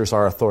Scriptures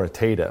are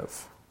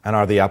authoritative and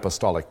are the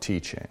apostolic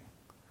teaching.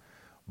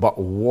 But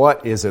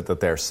what is it that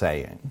they're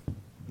saying?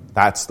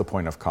 That's the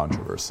point of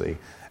controversy.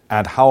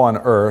 And how on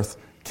earth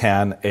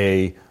can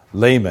a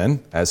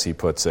layman, as he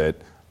puts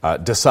it,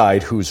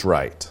 decide who's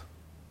right?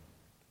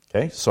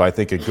 Okay, so I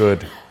think a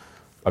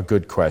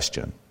good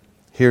question.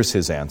 Here's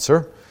his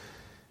answer.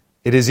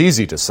 It is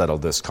easy to settle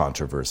this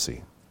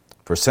controversy.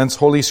 For since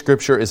Holy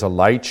Scripture is a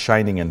light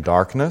shining in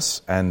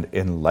darkness and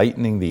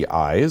enlightening the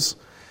eyes,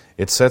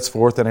 it sets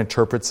forth and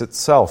interprets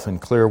itself in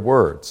clear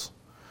words.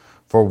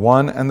 For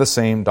one and the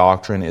same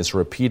doctrine is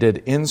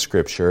repeated in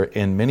Scripture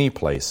in many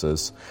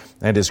places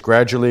and is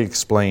gradually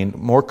explained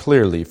more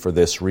clearly for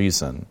this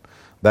reason,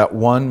 that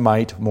one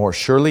might more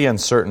surely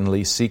and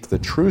certainly seek the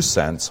true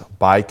sense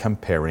by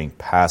comparing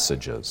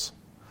passages.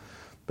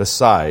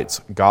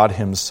 Besides, God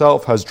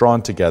Himself has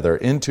drawn together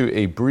into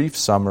a brief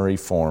summary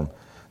form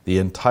the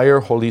entire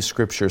Holy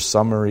Scripture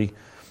summary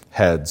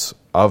heads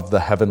of the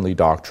heavenly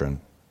doctrine,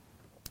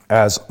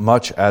 as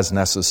much as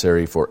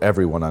necessary for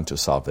everyone unto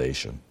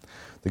salvation.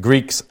 The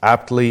Greeks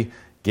aptly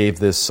gave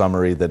this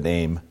summary the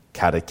name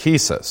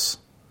catechesis,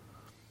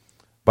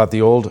 but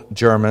the old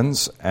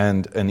Germans,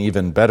 and an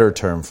even better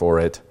term for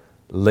it,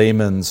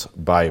 layman's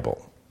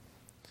Bible.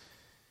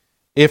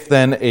 If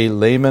then a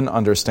layman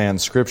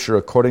understands Scripture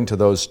according to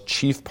those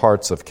chief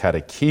parts of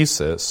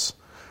catechesis,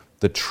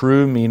 the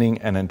true meaning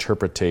and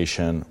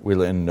interpretation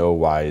will in no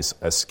wise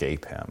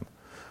escape him.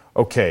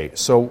 Okay,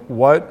 so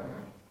what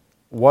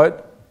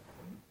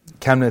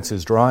Chemnitz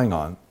is drawing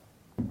on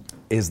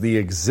is the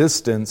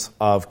existence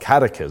of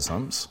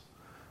catechisms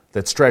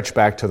that stretch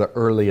back to the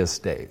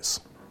earliest days.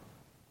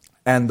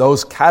 And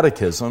those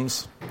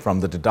catechisms, from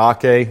the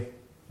Didache,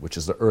 which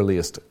is the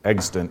earliest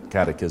extant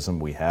catechism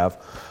we have,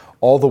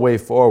 all the way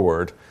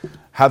forward,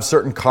 have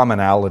certain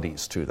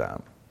commonalities to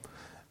them.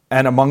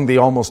 And among the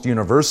almost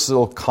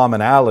universal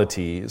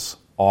commonalities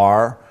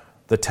are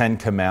the Ten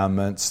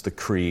Commandments, the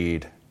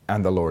Creed,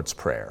 and the Lord's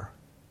Prayer.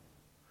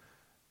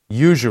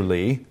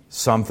 Usually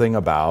something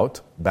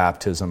about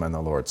baptism and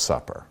the Lord's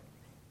Supper.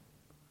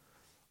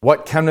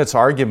 What Chemnitz's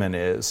argument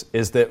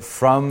is that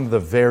from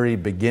the very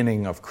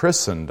beginning of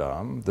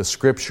Christendom, the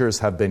Scriptures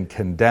have been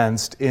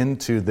condensed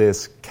into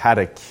this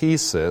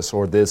catechesis,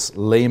 or this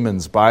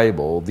layman's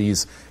Bible,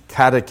 these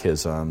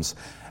catechisms,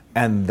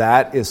 and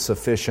that is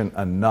sufficient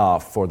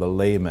enough for the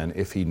layman,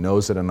 if he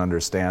knows it and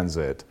understands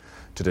it,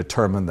 to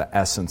determine the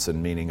essence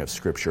and meaning of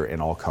Scripture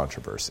in all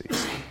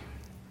controversies.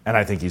 And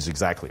I think he's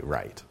exactly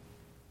right.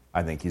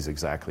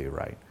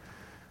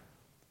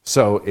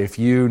 So if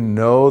you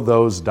know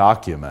those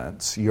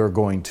documents, you're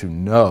going to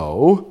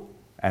know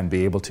and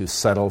be able to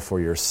settle for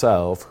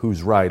yourself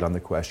who's right on the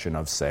question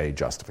of, say,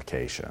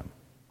 justification,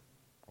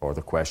 or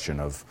the question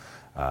of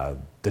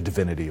the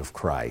divinity of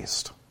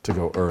Christ, to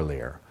go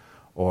earlier,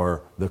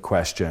 or the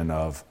question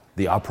of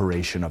the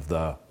operation of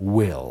the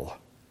will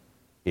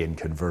in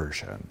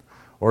conversion,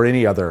 or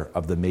any other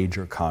of the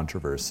major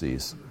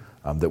controversies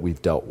that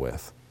we've dealt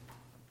with.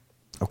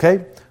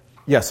 Okay?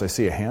 Yes, I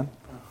see a hand.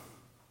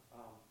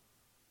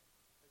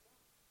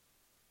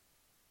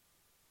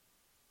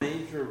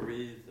 Major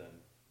reason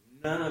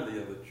none of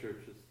the other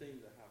churches seem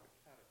to have a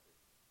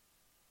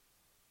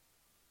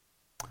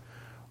catechism.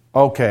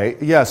 Okay,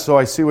 yeah, so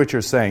I see what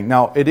you're saying.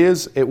 Now,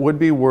 it would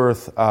be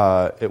worth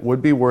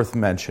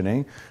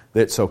mentioning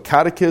that so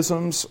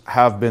catechisms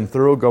have been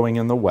thoroughgoing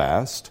in the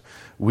West.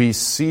 We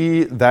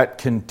see that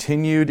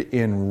continued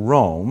in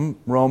Rome.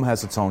 Rome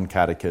has its own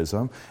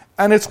catechism,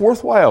 and it's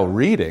worthwhile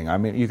reading. I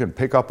mean, you can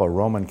pick up a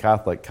Roman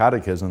Catholic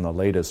catechism, the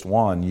latest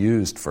one,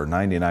 used for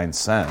 99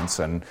 cents,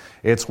 and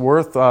it's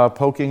worth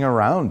poking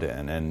around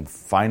in and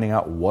finding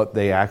out what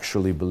they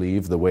actually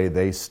believe the way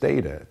they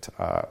state it.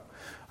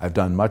 I've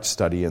done much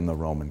study in the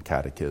Roman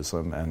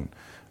Catechism, and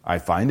I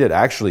find it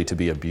actually to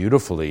be a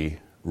beautifully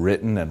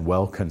written and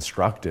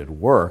well-constructed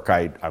work.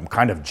 I'm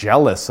kind of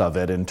jealous of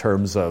it in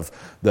terms of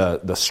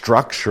the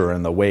structure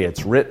and the way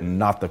it's written,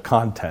 not the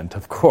content,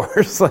 of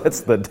course.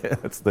 That's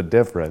the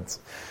difference.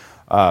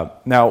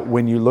 Now,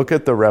 when you look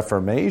at the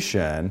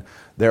Reformation,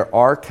 there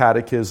are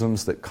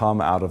catechisms that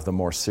come out of the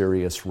more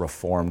serious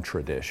Reformed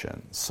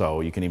tradition. So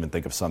you can even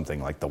think of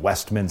something like the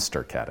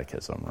Westminster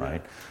Catechism,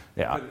 right?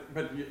 Yeah.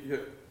 But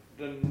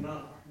the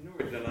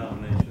newer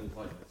denominations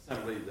like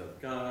Assemblies of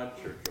God,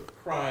 Church of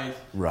Christ,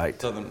 right,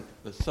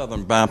 the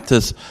Southern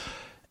Baptists,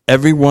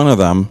 every one of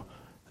them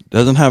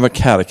doesn't have a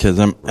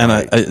catechism,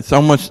 and it's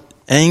almost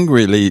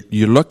angrily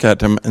you look at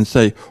them and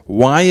say,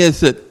 why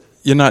is it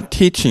you're not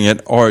teaching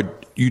it, or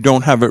you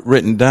don't have it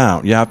written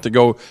down? You have to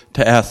go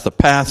to ask the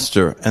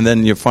pastor, and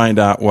then you find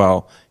out,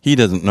 well, he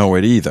doesn't know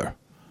it either.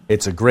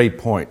 It's a great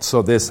point.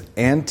 So this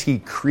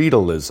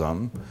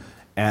anti-creedalism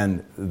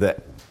and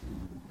the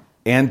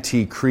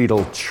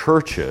anti-creedal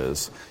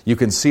churches, you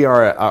can see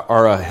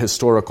are a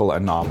historical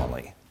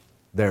anomaly.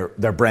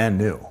 They're brand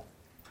new.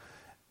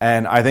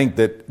 And I think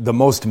that the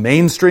most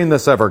mainstream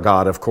this ever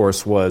got, of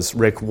course, was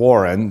Rick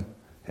Warren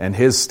and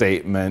his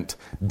statement,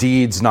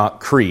 "Deeds, not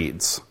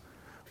creeds,"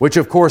 which,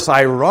 of course,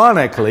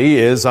 ironically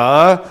is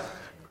a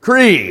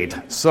creed.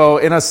 So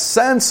in a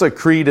sense, a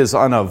creed is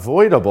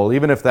unavoidable,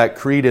 even if that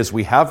creed is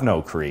we have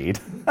no creed.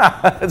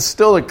 It's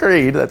still a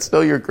creed. That's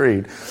still your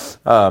creed.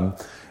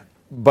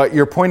 But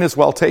your point is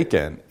well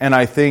taken. And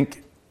I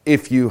think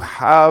if you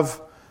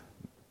have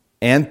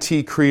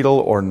anti-creedal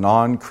or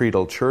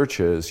non-creedal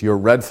churches, your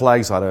red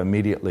flags ought to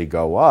immediately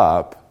go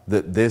up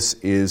that this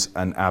is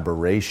an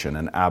aberration,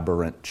 an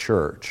aberrant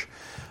church.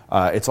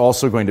 It's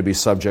also going to be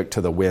subject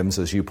to the whims,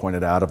 as you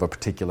pointed out, of a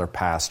particular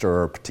pastor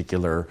or a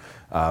particular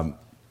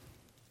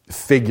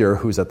figure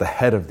who's at the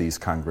head of these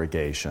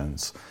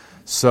congregations.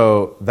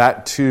 So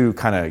that too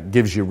kind of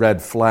gives you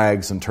red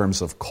flags in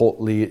terms of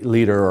cult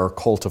leader or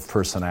cult of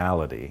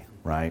personality,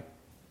 right?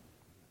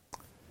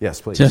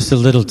 Yes, please. Just a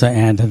little to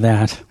add to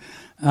that.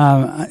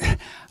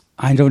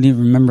 I don't even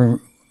remember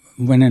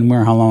when and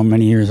where, how long,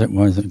 many years it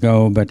was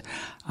ago, but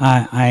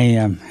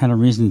I had a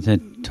reason to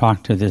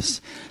talk to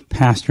this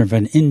pastor of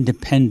an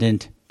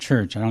independent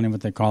church. I don't know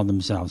what they called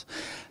themselves.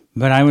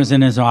 But I was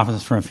in his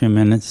office for a few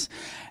minutes,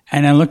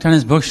 and I looked on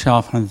his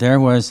bookshelf, and there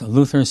was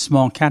Luther's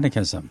Small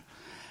Catechism.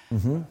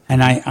 Mm-hmm.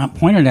 And I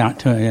pointed out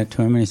to him,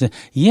 and he said,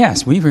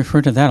 "Yes, we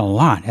refer to that a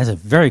lot as a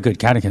very good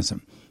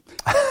catechism."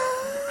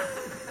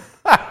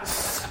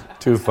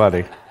 Too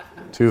funny.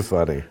 Too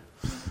funny.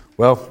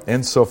 Well,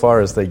 insofar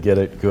as they get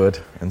it, good.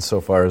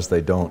 Insofar as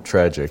they don't,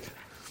 tragic.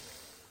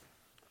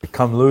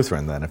 Become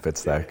Lutheran then, if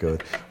it's that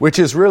good. Which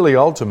is really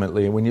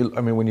ultimately, when you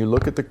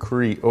look at the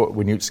creed,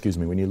 when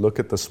you look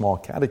at the Small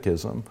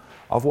Catechism,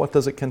 of what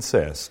does it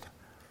consist?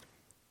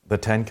 The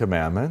Ten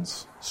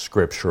Commandments,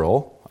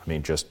 scriptural,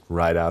 just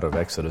right out of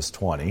Exodus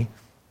 20.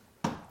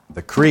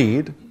 The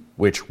Creed,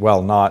 which,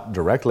 while not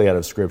directly out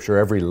of Scripture,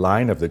 every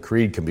line of the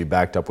Creed can be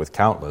backed up with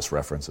countless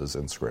references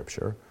in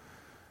Scripture.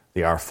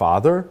 The Our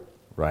Father,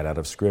 right out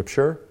of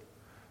Scripture.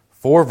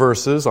 4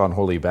 verses on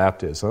holy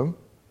baptism,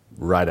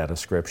 right out of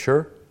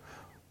Scripture.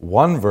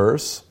 1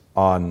 verse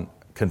on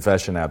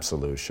confession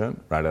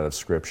absolution, right out of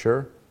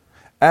Scripture.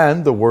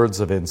 And the words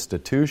of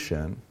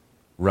institution,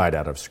 right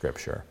out of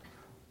Scripture.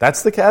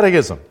 That's the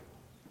catechism.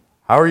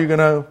 How are you going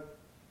to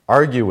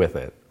argue with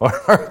it or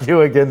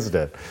argue against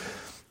it?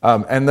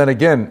 And then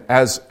again,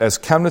 as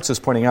Chemnitz is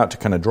pointing out to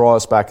kind of draw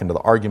us back into the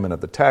argument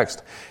of the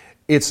text,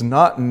 it's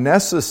not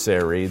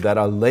necessary that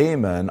a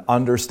layman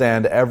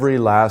understand every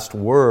last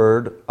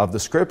word of the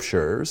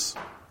Scriptures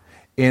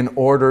in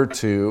order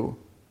to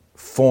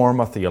form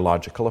a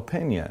theological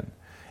opinion.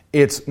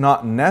 It's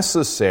not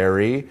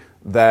necessary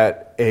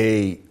that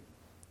a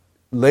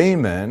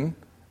layman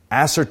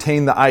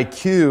ascertain the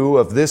IQ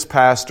of this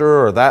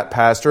pastor or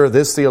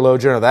this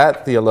theologian or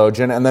that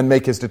theologian, and then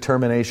make his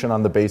determination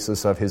on the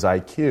basis of his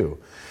IQ.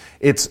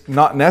 It's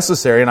not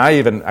necessary, and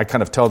I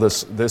kind of tell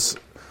this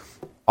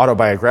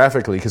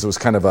autobiographically because it was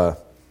kind of a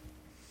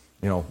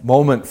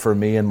moment for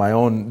me in my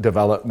own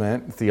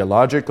development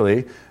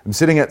theologically. I'm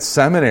sitting at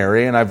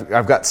seminary, and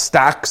I've got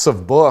stacks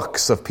of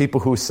books of people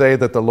who say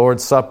that the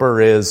Lord's Supper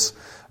is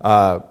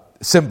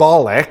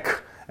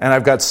symbolic. And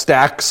I've got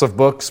stacks of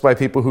books by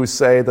people who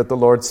say that the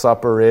Lord's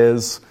Supper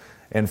is,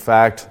 in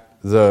fact,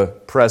 the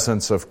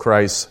presence of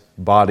Christ's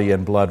body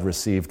and blood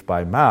received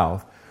by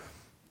mouth.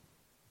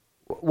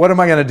 What am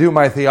I going to do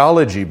my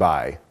theology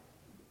by?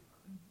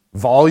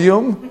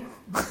 Volume?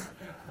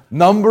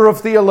 Number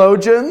of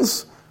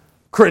theologians?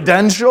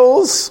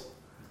 Credentials?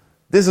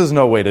 This is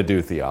no way to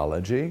do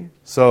theology.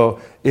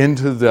 So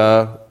into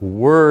the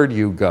Word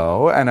you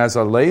go, and as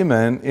a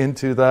layman,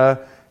 into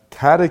the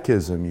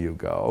Catechism you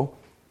go.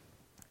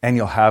 And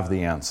you'll have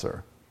the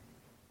answer.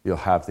 You'll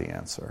have the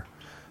answer.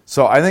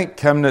 So I think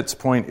Chemnitz's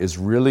point is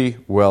really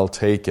well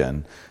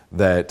taken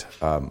that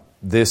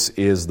this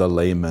is the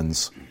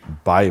layman's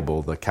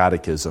Bible, the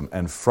Catechism.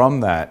 And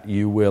from that,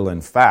 you will,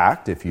 in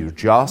fact, if you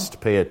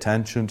just pay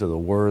attention to the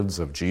words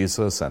of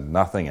Jesus and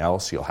nothing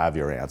else, you'll have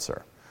your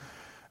answer.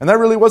 And that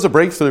really was a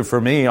breakthrough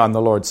for me on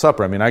the Lord's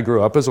Supper. I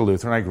grew up as a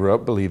Lutheran. I grew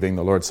up believing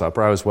the Lord's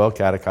Supper. I was well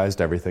catechized,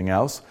 everything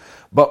else.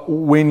 But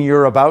when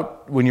you're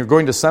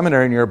going to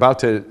seminary and you're about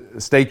to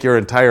stake your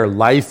entire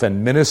life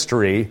and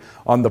ministry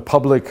on the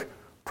public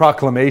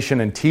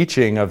proclamation and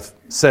teaching of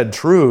said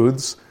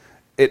truths,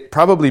 it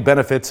probably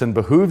benefits and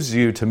behooves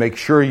you to make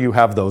sure you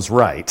have those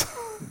right.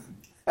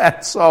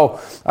 And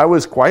so I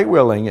was quite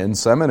willing in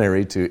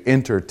seminary to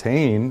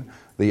entertain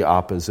the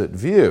opposite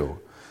view.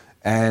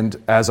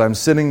 And as I'm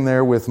sitting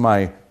there with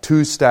my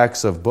 2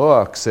 stacks of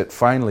books, it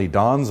finally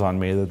dawns on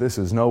me that this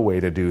is no way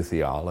to do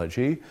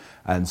theology.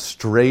 And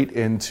straight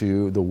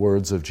into the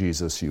words of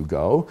Jesus you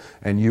go.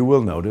 And you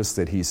will notice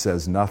that he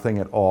says nothing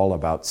at all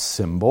about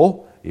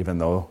symbol, even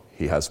though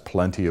he has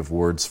plenty of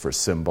words for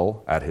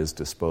symbol at his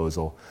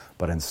disposal,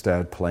 but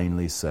instead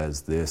plainly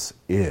says, this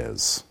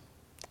is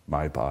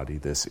my body,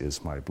 this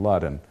is my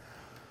blood. And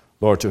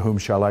Lord, to whom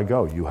shall I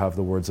go? You have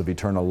the words of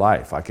eternal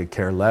life. I could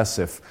care less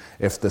if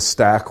the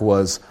stack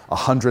was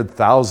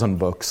 100,000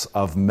 books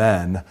of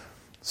men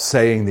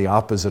saying the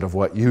opposite of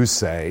what you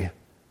say.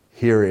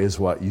 here is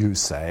what you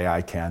say,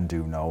 I can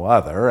do no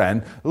other.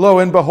 And lo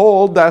and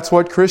behold, that's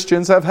what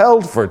Christians have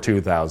held for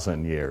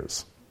 2,000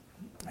 years,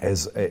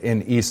 as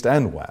in East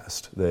and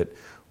West, that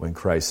when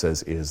Christ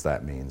says is,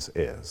 that means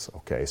is.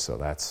 Okay, so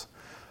that's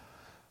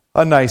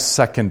a nice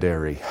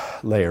secondary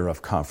layer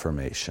of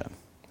confirmation.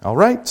 All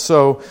right,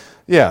 so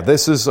yeah,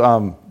 this is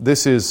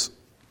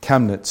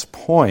Chemnitz's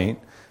point,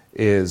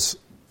 is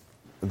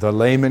the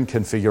layman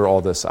can figure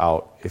all this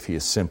out if he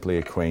is simply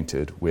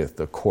acquainted with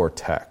the core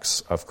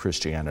texts of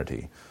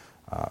Christianity,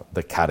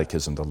 the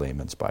Catechism, the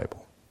layman's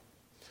Bible.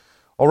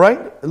 All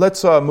right,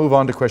 let's move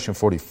on to question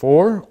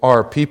 44.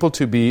 Are people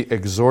to be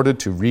exhorted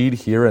to read,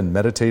 hear, and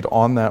meditate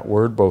on that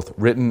word, both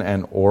written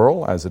and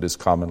oral, as it is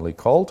commonly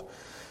called?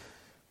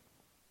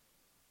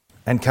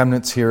 And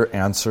Chemnitz here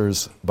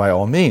answers, by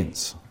all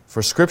means.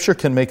 For Scripture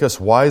can make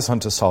us wise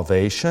unto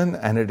salvation,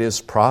 and it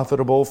is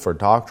profitable for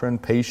doctrine,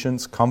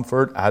 patience,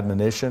 comfort,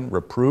 admonition,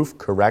 reproof,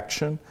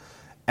 correction,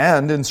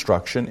 and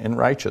instruction in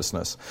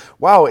righteousness.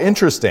 Wow,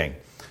 interesting.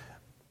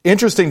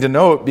 Interesting to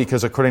note,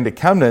 because according to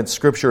Chemnitz,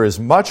 Scripture is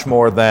much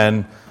more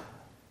than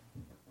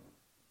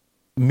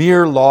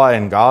mere law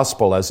and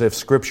gospel, as if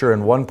Scripture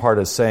in one part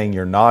is saying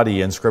you're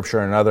naughty, and Scripture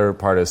in another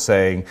part is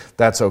saying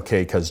that's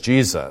okay because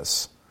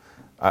Jesus.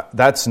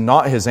 That's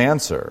not his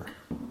answer.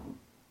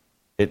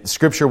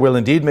 Scripture will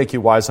indeed make you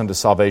wise unto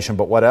salvation,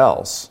 but what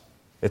else?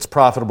 It's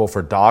profitable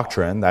for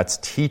doctrine, that's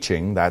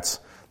teaching, that's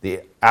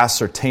the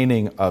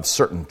ascertaining of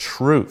certain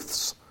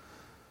truths.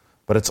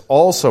 But it's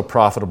also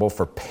profitable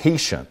for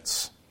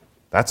patience,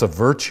 that's a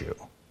virtue.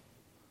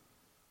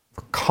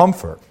 For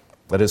comfort,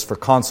 that is for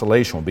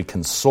consolation, we'll be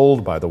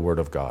consoled by the Word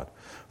of God.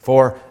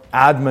 For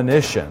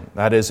admonition,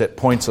 that is, it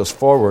points us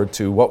forward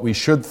to what we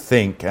should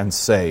think and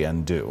say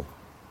and do.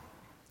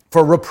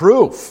 For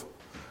reproof,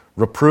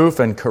 reproof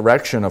and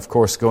correction, of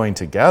course, going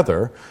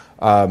together,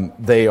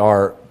 they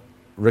are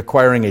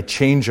requiring a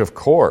change of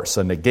course,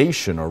 a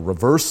negation or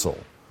reversal.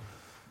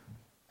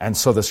 And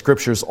so the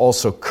Scriptures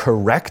also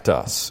correct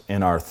us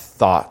in our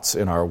thoughts,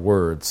 in our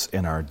words,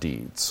 in our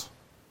deeds.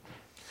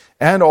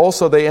 And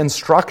also they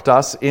instruct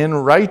us in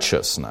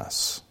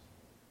righteousness.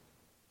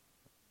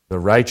 The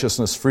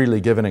righteousness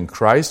freely given in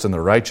Christ and the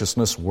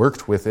righteousness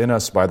worked within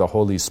us by the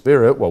Holy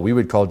Spirit, what we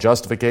would call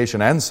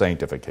justification and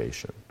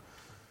sanctification,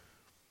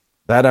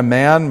 that a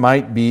man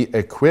might be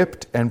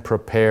equipped and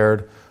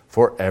prepared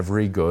for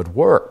every good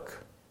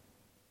work.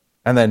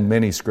 And then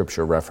many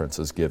Scripture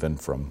references given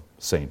from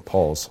St.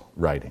 Paul's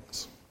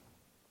writings.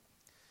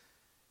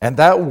 And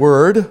that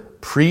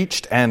word,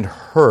 preached and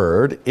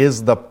heard,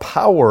 is the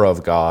power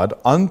of God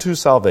unto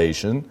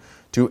salvation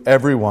to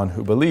everyone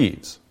who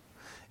believes.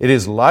 It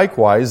is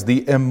likewise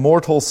the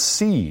immortal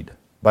seed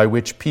by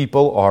which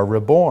people are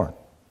reborn.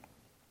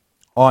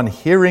 On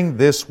hearing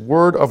this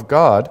word of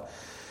God,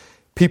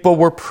 people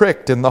were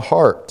pricked in the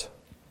heart.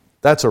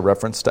 That's a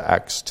reference to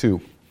Acts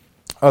 2.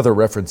 Other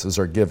references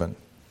are given.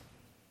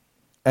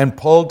 And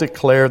Paul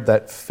declared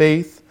that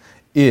faith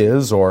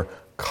is or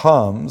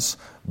comes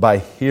by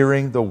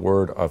hearing the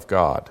word of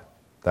God.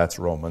 That's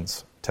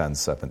Romans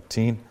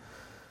 10:17.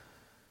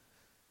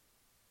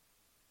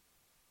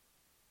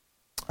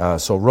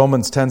 So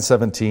Romans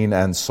 10:17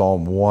 and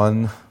Psalm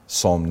 1,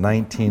 Psalm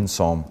 19,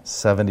 Psalm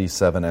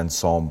 77, and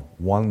Psalm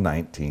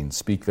 119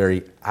 speak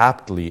very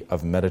aptly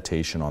of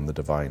meditation on the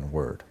divine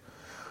word.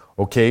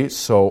 Okay,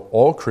 so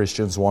all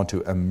Christians want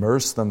to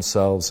immerse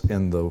themselves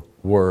in the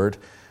word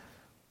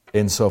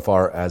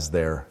insofar as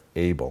they're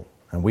able.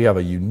 And we have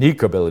a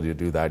unique ability to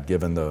do that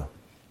given the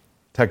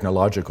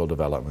technological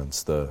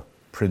developments, the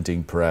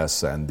printing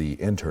press and the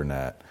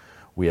internet.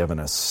 We have an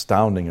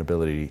astounding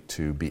ability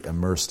to be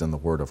immersed in the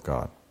Word of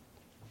God.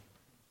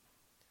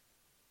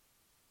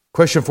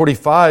 Question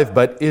 45,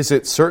 but is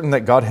it certain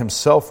that God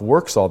himself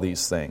works all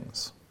these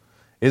things?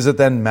 Is it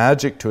then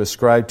magic to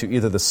ascribe to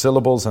either the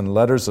syllables and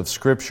letters of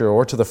Scripture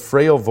or to the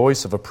frail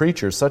voice of a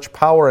preacher such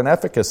power and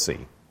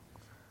efficacy?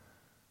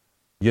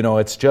 You know,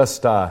 it's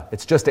just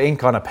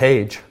ink on a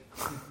page.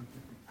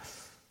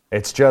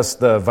 It's just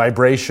the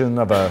vibration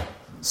of a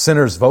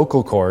sinner's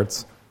vocal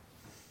cords.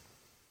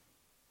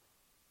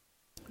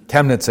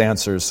 Chemnitz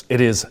answers,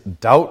 it is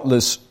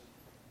doubtless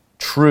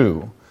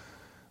true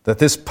that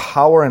this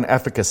power and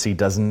efficacy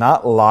does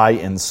not lie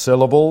in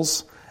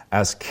syllables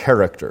as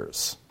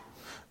characters.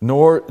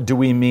 Nor do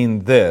we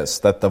mean this,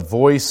 that the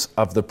voice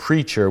of the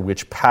preacher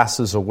which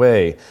passes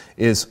away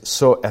is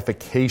so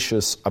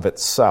efficacious of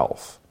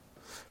itself.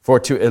 For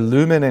to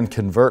illumine and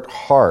convert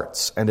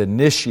hearts and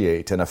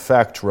initiate and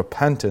effect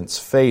repentance,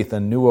 faith,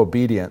 and new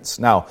obedience.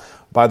 Now,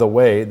 by the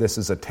way, this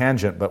is a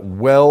tangent, but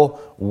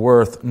well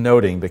worth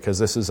noting because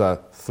this is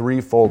a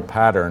threefold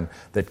pattern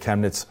that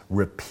Chemnitz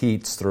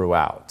repeats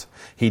throughout.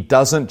 He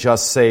doesn't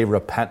just say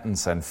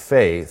repentance and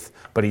faith,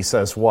 but he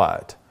says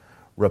what?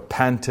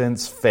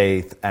 Repentance,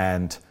 faith,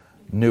 and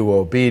new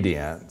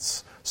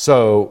obedience.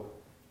 So,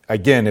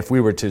 again, if we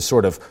were to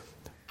sort of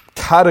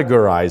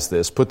categorize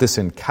this, put this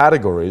in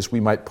categories, we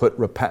might put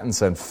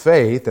repentance and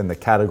faith in the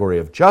category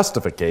of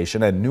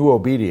justification and new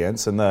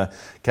obedience in the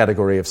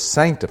category of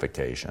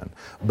sanctification.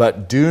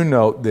 But do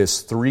note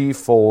this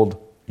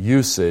threefold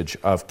usage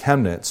of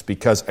Chemnitz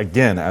because,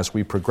 again, as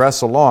we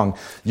progress along,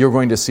 you're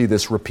going to see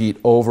this repeat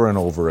over and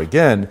over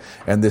again,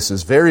 and this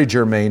is very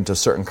germane to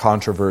certain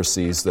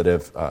controversies that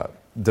have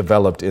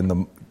developed in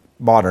the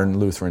modern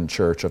Lutheran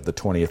Church of the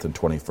 20th and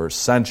 21st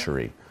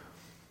century.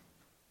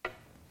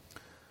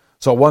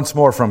 So once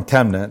more from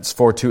Chemnitz,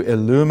 for to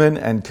illumine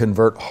and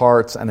convert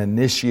hearts and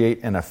initiate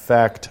and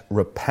effect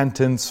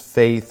repentance,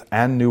 faith,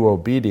 and new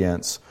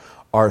obedience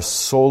are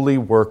solely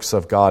works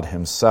of God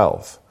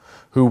himself,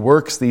 who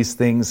works these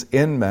things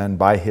in men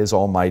by his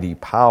almighty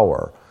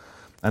power.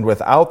 And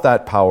without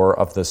that power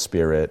of the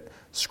Spirit,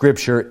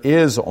 Scripture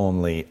is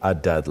only a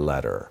dead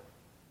letter.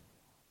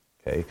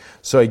 Okay?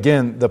 So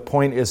again, the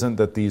point isn't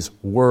that these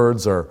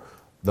words or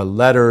the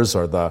letters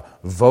or the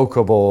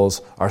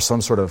vocables are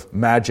some sort of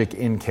magic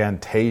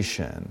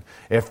incantation.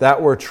 If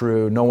that were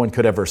true, no one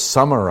could ever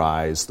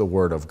summarize the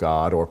Word of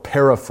God or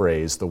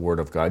paraphrase the Word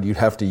of God. You'd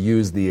have to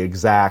use the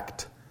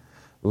exact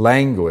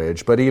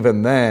language, but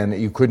even then,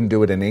 you couldn't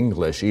do it in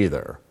English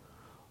either,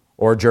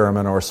 or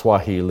German, or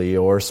Swahili,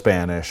 or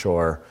Spanish,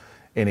 or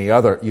any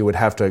other. You would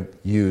have to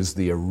use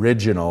the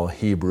original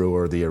Hebrew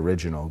or the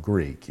original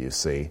Greek, you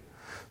see.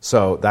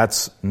 So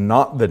that's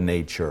not the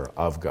nature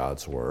of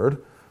God's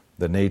Word.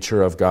 The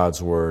nature of God's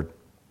Word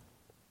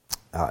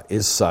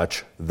is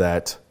such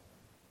that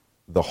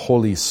the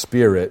Holy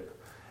Spirit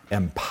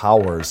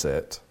empowers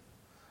it,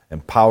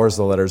 empowers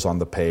the letters on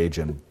the page,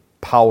 and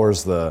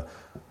empowers the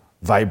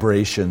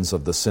vibrations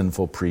of the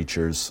sinful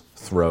preacher's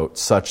throat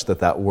such that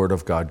that Word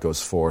of God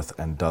goes forth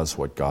and does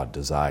what God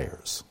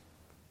desires.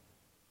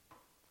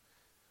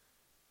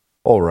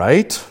 All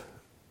right.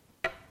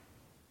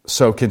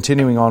 So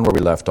continuing on where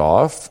we left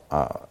off,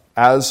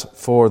 as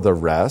for the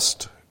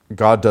rest,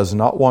 God does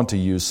not want to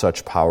use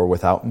such power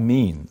without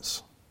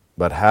means,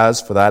 but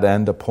has for that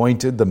end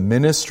appointed the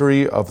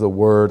ministry of the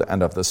Word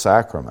and of the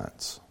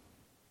sacraments,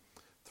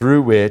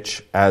 through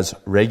which, as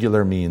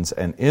regular means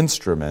and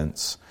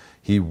instruments,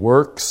 he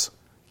works,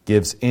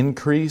 gives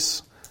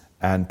increase,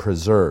 and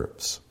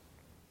preserves.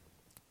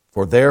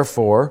 For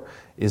therefore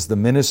is the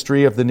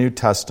ministry of the New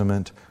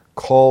Testament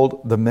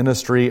called the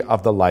ministry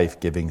of the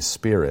life-giving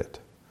Spirit.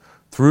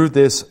 Through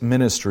this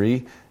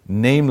ministry,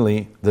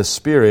 namely the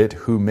Spirit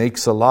who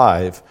makes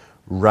alive,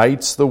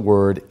 writes the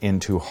Word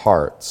into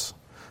hearts,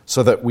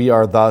 so that we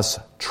are thus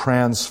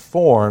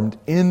transformed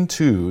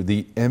into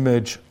the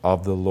image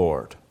of the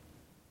Lord.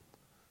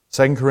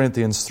 2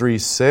 Corinthians 3,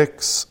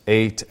 6,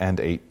 8, and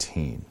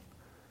 18.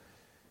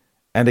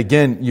 And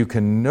again, you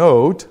can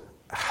note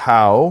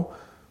how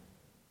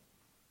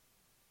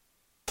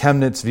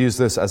Chemnitz views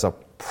this as a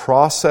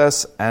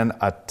process and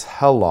a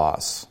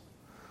telos,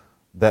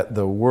 that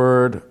the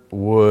Word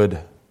would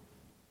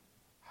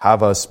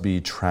have us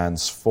be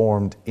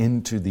transformed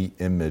into the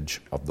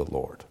image of the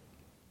Lord.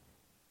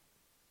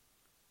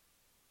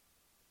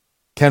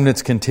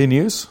 Chemnitz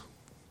continues,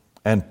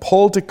 and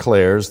Paul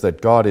declares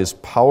that God is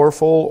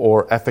powerful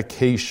or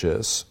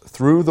efficacious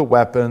through the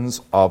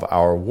weapons of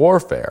our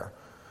warfare,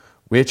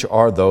 which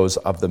are those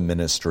of the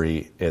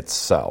ministry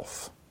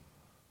itself.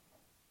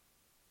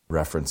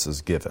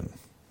 References given.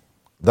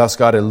 Thus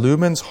God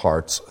illumines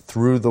hearts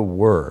through the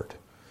Word.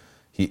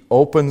 He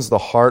opens the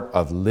heart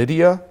of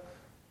Lydia,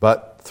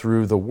 but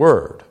through the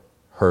Word,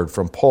 heard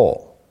from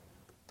Paul.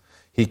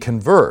 He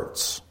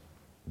converts,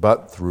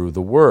 but through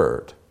the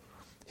Word.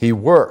 He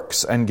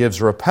works and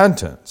gives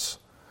repentance,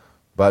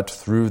 but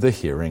through the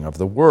hearing of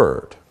the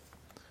Word.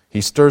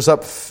 He stirs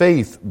up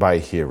faith by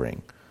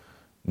hearing,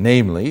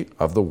 namely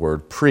of the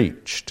Word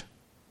preached.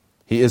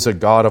 He is a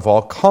God of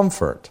all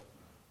comfort,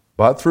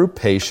 but through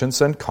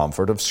patience and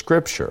comfort of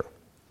Scripture.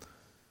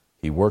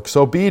 He works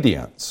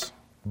obedience,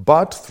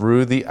 but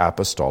through the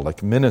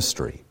apostolic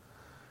ministry.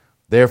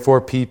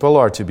 Therefore, people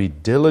are to be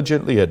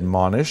diligently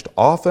admonished,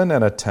 often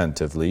and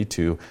attentively,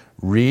 to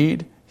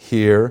read,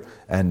 hear,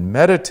 and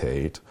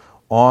meditate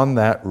on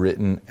that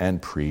written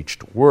and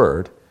preached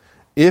word,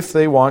 if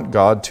they want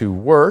God to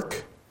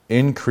work,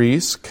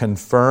 increase,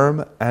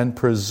 confirm, and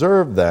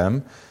preserve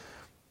them,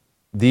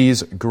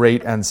 these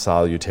great and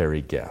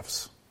salutary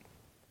gifts.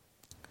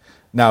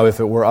 Now, if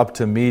it were up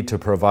to me to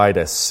provide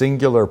a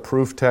singular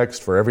proof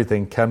text for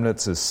everything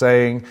Chemnitz is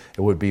saying,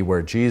 it would be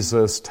where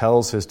Jesus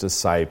tells his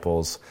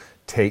disciples,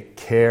 take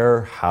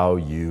care how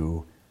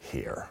you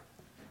hear.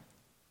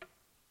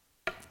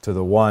 To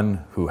the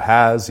one who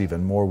has,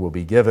 even more will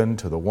be given.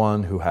 To the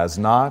one who has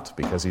not,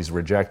 because he's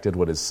rejected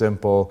what is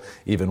simple,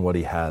 even what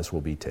he has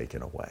will be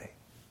taken away.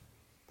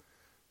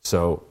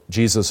 So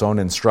Jesus' own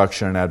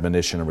instruction and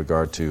admonition in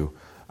regard to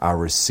our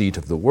receipt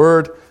of the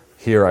word,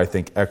 here I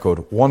think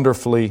echoed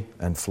wonderfully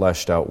and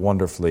fleshed out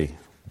wonderfully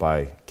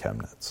by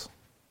Chemnitz.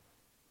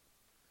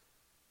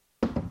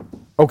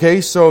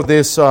 Okay, so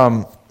this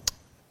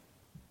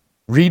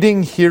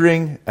reading,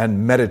 hearing,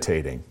 and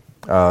meditating,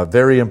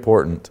 very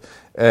important,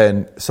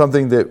 and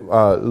something that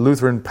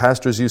Lutheran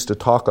pastors used to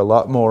talk a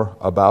lot more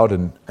about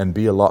and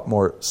be a lot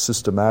more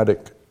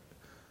systematic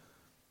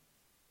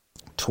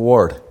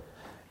toward,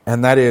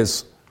 and that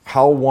is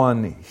how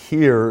one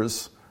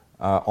hears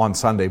on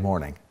Sunday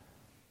morning.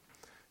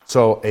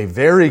 So a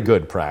very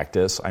good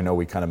practice, I know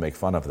we kind of make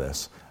fun of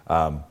this,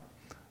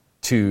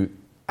 to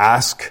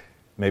ask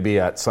maybe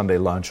at Sunday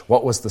lunch,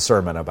 what was the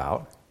sermon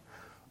about?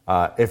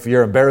 If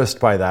you're embarrassed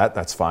by that,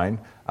 that's fine.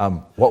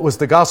 What was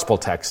the gospel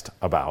text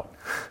about?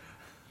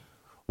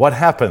 What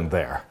happened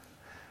there?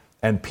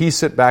 And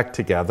piece it back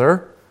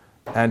together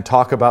and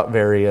talk about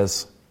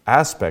various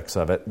aspects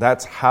of it.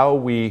 That's how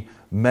we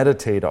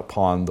meditate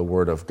upon the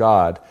Word of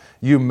God.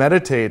 You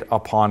meditate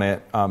upon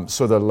it,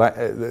 so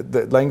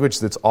the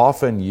language that's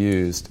often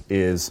used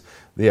is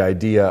the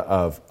idea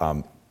of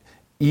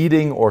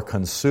eating or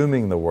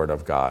consuming the Word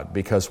of God.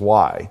 Because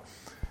why?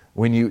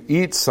 When you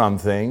eat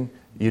something,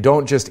 you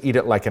don't just eat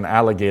it like an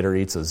alligator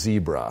eats a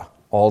zebra,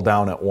 all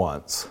down at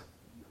once.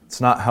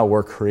 It's not how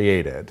we're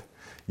created.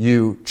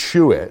 You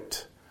chew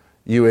it,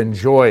 you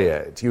enjoy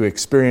it, you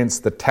experience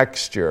the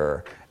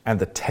texture and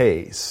the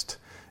taste.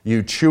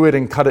 You chew it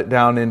and cut it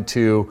down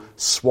into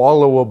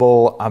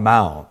swallowable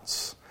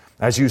amounts.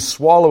 As you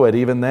swallow it,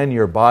 even then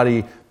your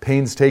body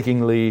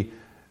painstakingly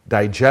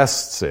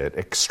digests it,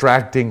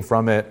 extracting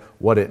from it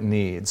what it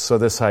needs. So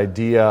this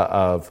idea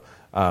of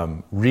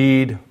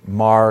read,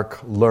 mark,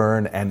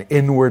 learn, and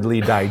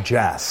inwardly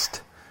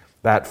digest,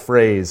 that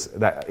phrase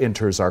that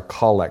enters our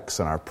collects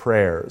and our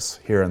prayers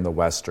here in the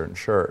Western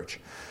Church.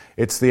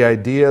 It's the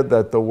idea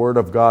that the Word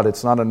of God,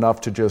 it's not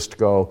enough to just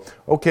go,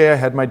 okay, I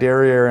had my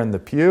derriere in the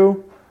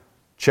pew,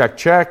 check,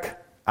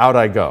 check, out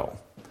I go.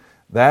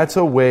 That's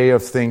a way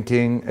of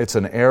thinking, it's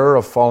an error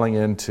of falling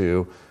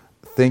into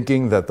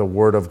thinking that the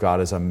Word of God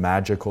is a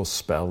magical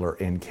spell or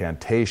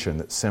incantation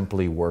that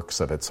simply works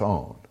of its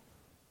own.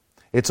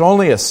 It's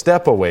only a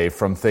step away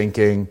from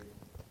thinking,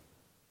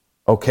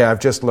 okay, I've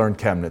just learned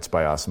Chemnitz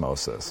by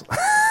osmosis.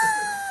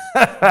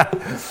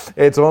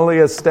 It's only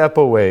a step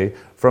away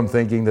from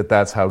thinking that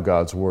that's how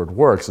God's Word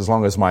works. As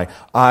long as my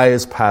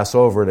eyes pass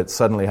over it, it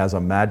suddenly has a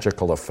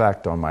magical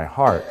effect on my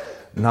heart.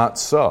 Not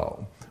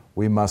so.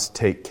 We must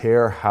take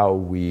care how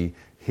we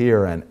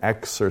hear and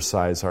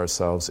exercise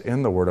ourselves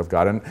in the Word of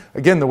God. And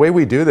again, the way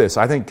we do this,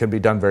 I think, can be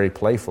done very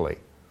playfully.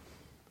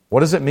 What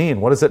does it mean?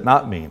 What does it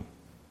not mean?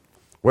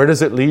 Where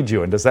does it lead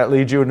you? And does that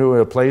lead you into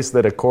a place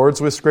that accords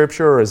with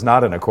Scripture or is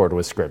not in accord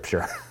with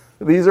Scripture?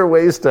 These are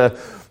ways to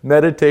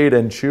meditate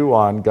and chew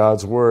on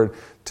God's Word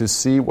to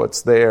see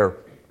what's there,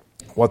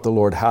 what the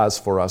Lord has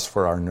for us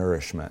for our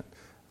nourishment.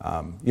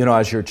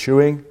 As you're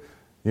chewing,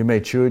 you may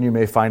chew and you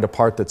may find a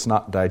part that's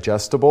not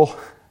digestible,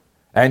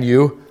 and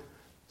you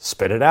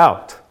spit it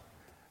out.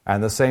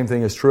 And the same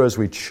thing is true as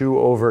we chew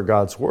over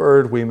God's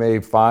Word. We may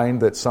find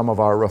that some of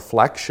our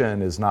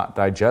reflection is not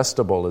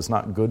digestible, is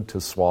not good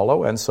to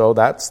swallow, and so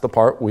that's the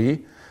part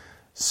we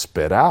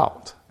spit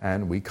out,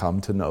 and we come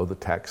to know the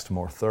text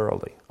more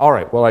thoroughly. All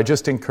right, well, I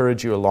just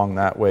encourage you along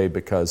that way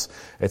because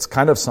it's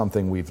kind of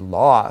something we've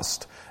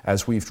lost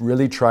as we've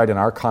really tried in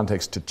our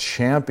context to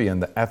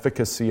champion the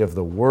efficacy of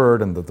the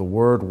Word and that the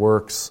Word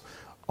works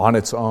on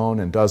its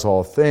own and does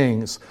all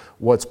things.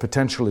 What's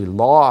potentially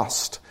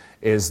lost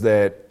is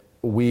that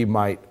we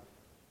might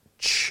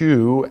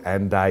chew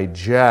and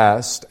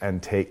digest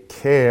and take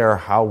care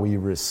how we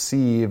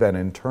receive and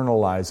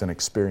internalize and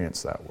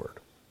experience that Word.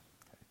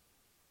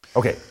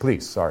 Okay,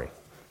 please, sorry.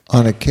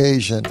 On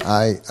occasion,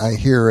 I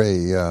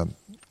hear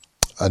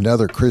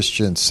another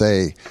Christian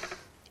say,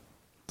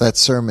 that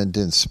sermon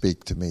didn't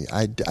speak to me.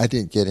 I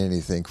didn't get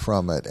anything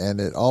from it, and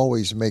it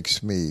always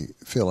makes me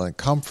feel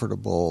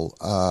uncomfortable.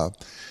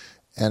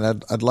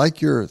 And I'd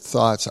like your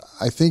thoughts.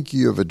 I think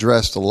you have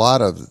addressed a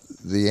lot of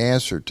the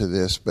answer to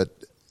this, but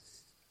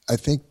I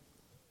think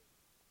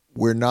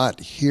we're not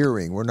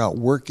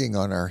working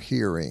on our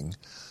hearing.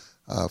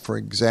 For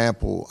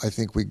example, I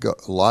think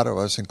a lot of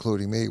us,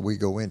 including me, we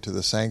go into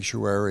the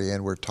sanctuary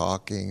and we're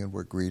talking and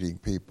we're greeting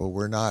people.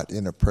 We're not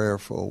in a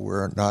prayerful,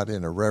 we're not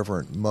in a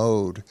reverent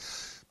mode,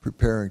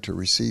 preparing to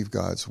receive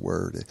God's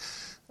Word.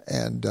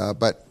 And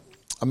but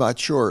I'm not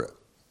sure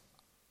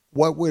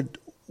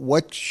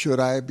what should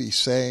I be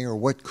saying or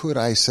what could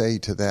I say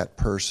to that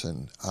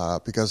person?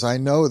 Because I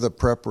know the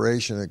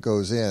preparation that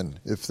goes in.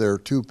 If there are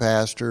two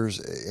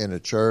pastors in a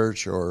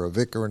church or a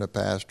vicar and a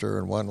pastor,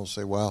 and one will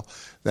say, well,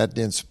 that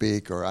didn't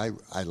speak, or I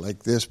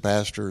like this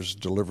pastor's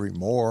delivery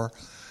more,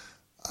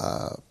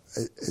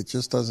 it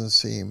just doesn't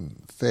seem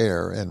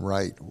fair and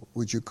right.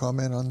 Would you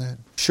comment on that?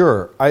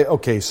 Sure.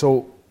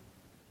 So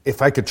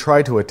if I could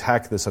try to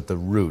attack this at the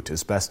root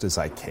as best as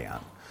I can.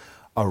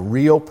 A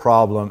real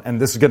problem,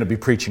 and this is going to be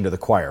preaching to the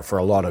choir for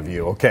a lot of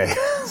you, okay?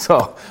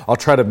 So I'll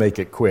try to make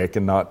it quick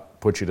and not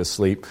put you to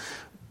sleep.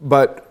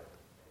 But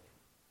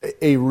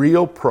a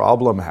real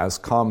problem has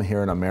come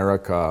here in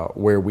America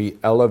where we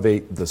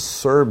elevate the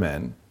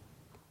sermon,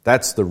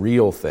 that's the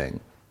real thing,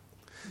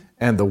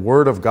 and the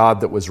Word of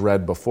God that was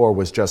read before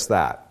was just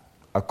that,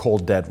 a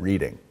cold, dead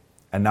reading.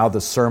 And now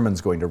the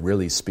sermon's going to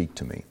really speak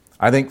to me.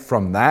 I think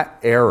from that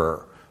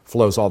error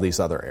flows all these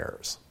other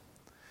errors.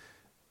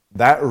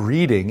 That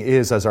reading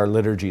is, as our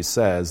liturgy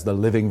says, the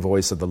living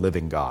voice of the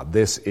living God.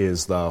 This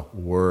is the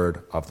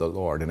Word of the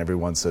Lord. And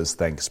everyone says,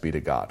 thanks be to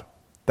God.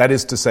 That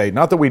is to say,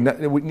 not that we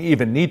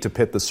even need to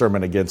pit the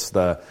sermon against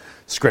the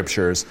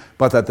Scriptures,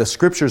 but that the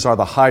Scriptures are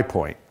the high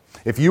point.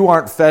 If you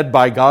aren't fed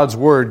by God's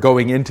Word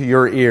going into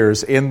your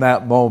ears in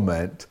that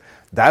moment,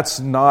 that's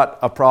not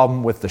a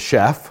problem with the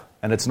chef,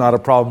 and it's not a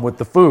problem with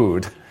the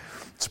food.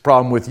 It's a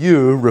problem with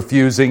you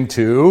refusing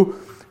to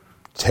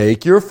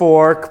take your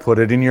fork, put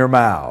it in your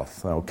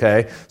mouth,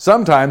 okay?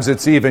 Sometimes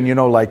it's even,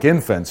 like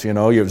infants,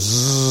 you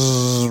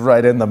zzz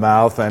right in the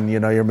mouth and,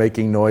 you're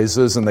making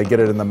noises and they get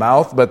it in the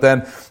mouth. But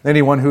then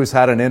anyone who's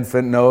had an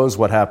infant knows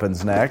what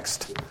happens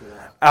next.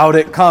 Out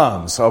it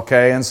comes,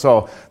 okay? And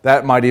so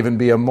that might even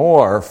be a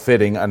more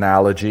fitting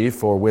analogy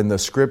for when the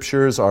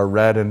Scriptures are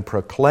read and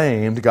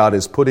proclaimed, God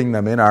is putting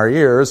them in our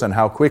ears and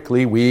how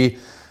quickly we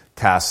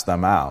cast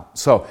them out.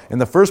 So in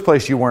the first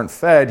place, you weren't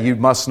fed. You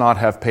must not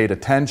have paid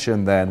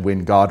attention then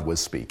when God was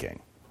speaking.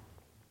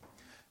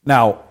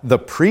 Now, the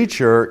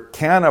preacher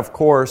can, of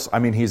course,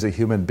 he's a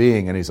human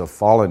being and he's a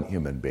fallen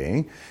human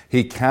being.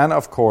 He can,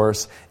 of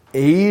course,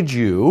 aid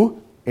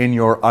you in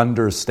your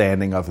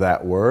understanding of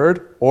that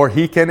word, or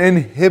he can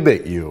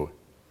inhibit you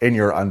in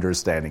your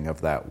understanding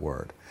of that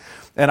word.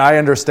 And I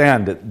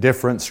understand that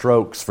different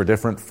strokes for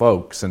different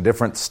folks and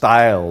different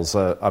styles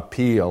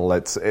appeal,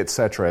 et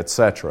cetera,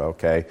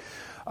 okay?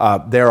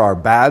 There are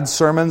bad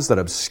sermons that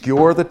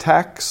obscure the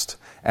text,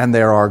 and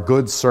there are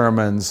good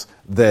sermons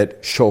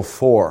that show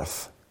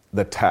forth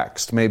the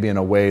text, maybe in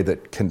a way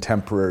that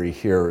contemporary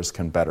hearers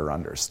can better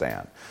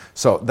understand.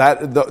 So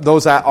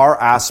those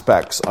are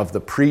aspects of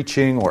the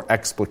preaching or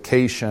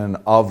explication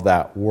of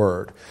that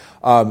word.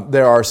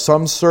 There are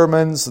some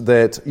sermons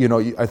that,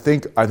 I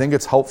think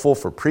it's helpful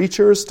for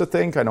preachers to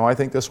think, I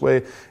think this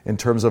way, in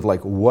terms of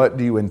what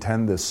do you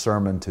intend this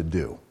sermon to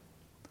do?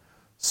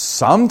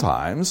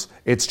 Sometimes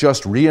it's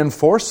just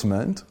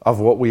reinforcement of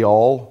what we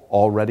all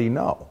already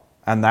know.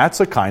 And that's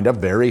a kind of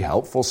very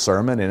helpful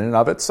sermon in and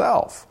of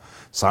itself.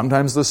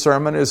 Sometimes the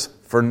sermon is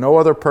for no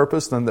other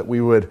purpose than that we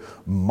would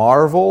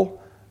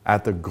marvel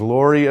at the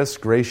glorious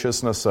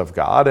graciousness of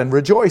God and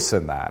rejoice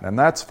in that, and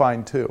that's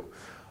fine too.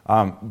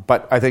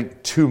 But I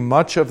think too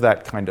much of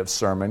that kind of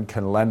sermon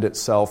can lend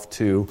itself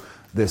to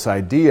this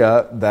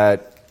idea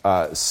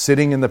that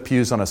sitting in the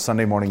pews on a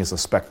Sunday morning is a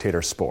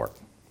spectator sport.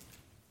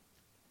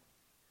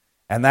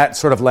 And that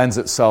sort of lends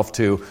itself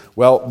to,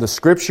 well, the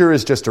Scripture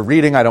is just a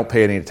reading. I don't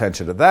pay any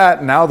attention to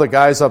that. Now the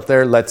guy's up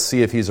there, let's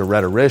see if he's a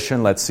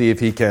rhetorician. Let's see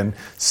if he can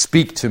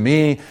speak to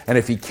me. And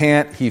if he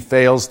can't, he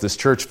fails. This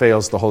church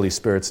fails. The Holy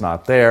Spirit's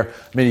not there.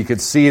 You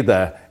could see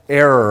the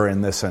error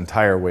in this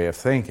entire way of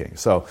thinking.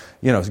 So,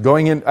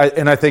 going in,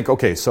 and I think,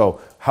 okay, so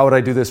how would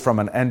I do this from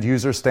an end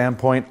user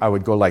standpoint? I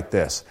would go like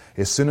this.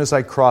 As soon as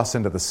I cross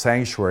into the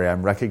sanctuary,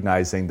 I'm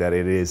recognizing that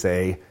it is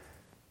a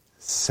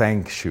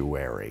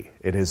sanctuary.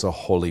 It is a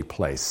holy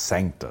place,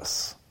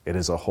 sanctus. It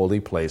is a holy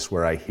place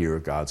where I hear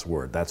God's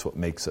word. That's what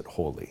makes it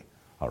holy.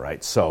 All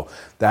right, so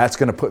that's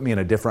going to put me in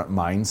a different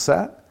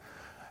mindset.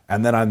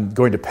 And then I'm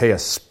going to pay a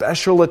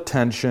special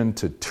attention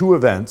to two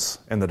events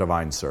in the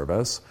divine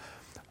service.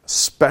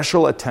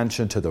 Special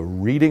attention to the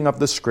reading of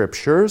the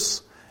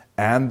Scriptures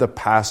and the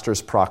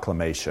pastor's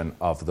proclamation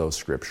of those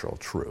scriptural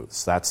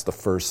truths. That's the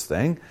first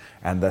thing.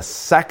 And the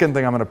second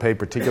thing I'm going to pay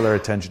particular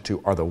attention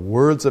to are the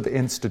words of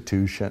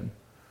institution,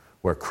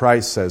 where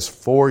Christ says,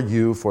 for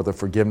you, for the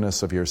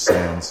forgiveness of your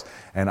sins.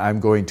 And I'm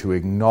going to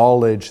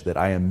acknowledge that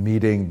I am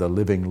meeting the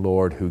living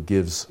Lord who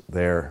gives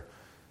there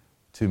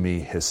to me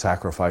his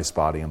sacrificed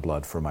body and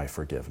blood for my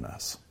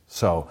forgiveness.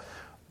 So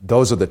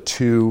those are the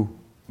two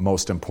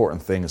most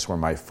important things where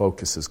my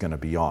focus is going to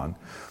be on.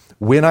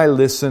 When I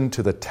listen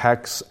to the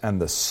text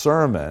and the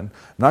sermon,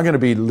 I'm not going to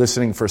be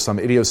listening for some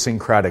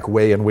idiosyncratic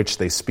way in which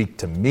they speak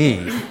to me.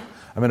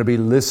 I'm going to be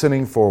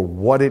listening for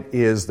what it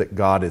is that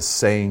God is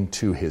saying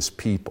to his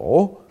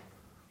people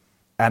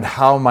and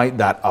how might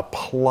that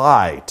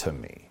apply to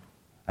me.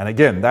 And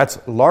again, that's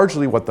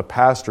largely what the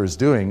pastor is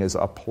doing, is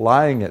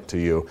applying it to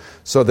you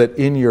so that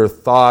in your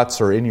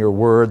thoughts or in your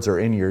words or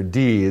in your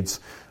deeds,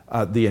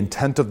 the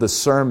intent of the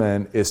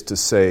sermon is to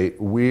say,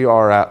 we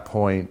are at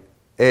point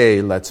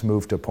A, let's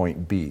move to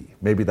point B.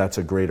 Maybe that's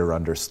a greater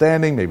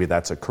understanding, maybe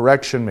that's a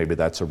correction, maybe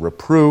that's a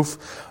reproof,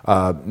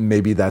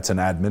 maybe that's an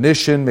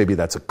admonition, maybe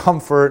that's a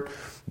comfort,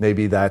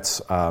 maybe that's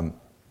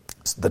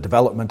the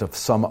development of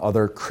some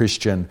other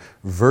Christian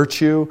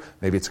virtue,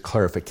 maybe it's a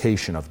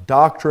clarification of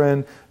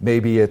doctrine,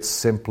 maybe it's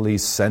simply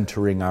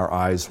centering our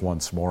eyes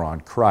once more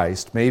on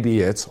Christ, maybe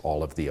it's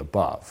all of the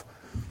above.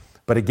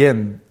 But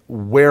again,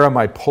 where am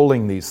I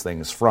pulling these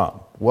things from?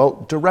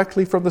 Well,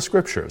 directly from the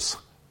Scriptures.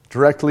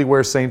 Directly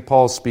where St.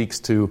 Paul speaks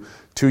to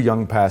two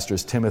young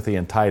pastors, Timothy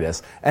and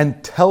Titus,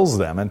 and tells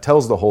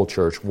the whole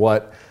church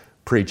what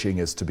preaching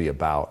is to be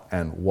about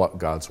and what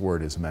God's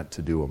word is meant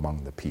to do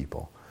among the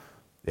people.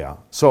 Yeah.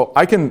 So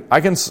I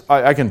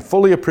can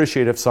fully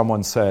appreciate if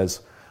someone says,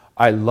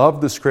 I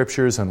love the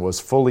Scriptures and was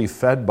fully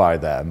fed by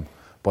them,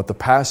 but the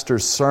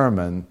pastor's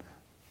sermon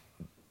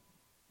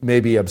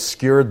maybe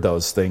obscured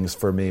those things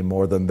for me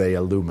more than they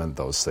illumined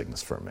those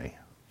things for me.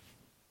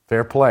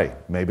 Fair play.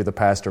 Maybe the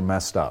pastor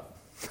messed up.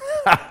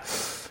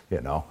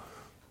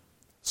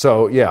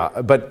 So,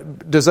 yeah,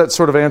 but does that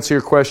sort of answer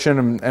your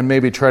question and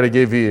maybe try to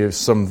give you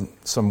some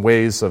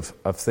ways of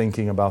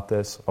thinking about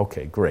this?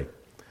 Okay, great.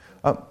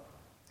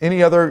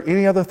 Any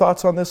other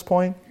thoughts on this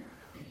point?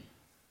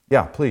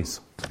 Yeah, please.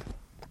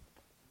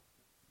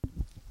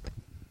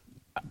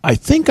 I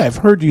think I've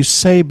heard you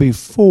say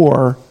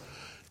before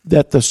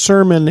that the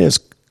sermon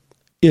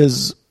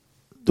is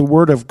the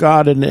Word of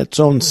God in its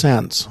own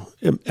sense.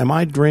 Am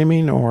I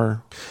dreaming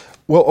or...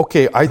 Well,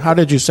 okay. How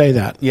did you say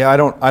that? Yeah, I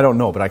don't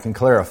know, but I can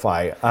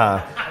clarify.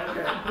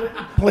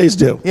 Please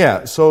do.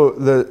 Yeah, so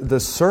the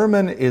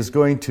sermon is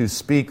going to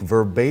speak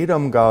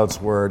verbatim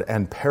God's word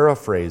and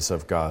paraphrase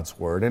of God's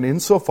word. And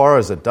insofar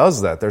as it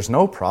does that, there's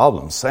no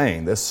problem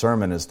saying this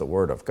sermon is the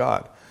word of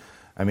God.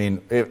 I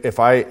mean, if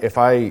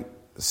I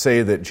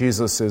say that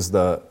Jesus is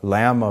the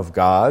Lamb of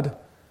God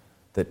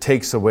that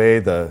takes away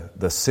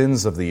the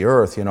sins of the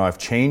earth, I've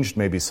changed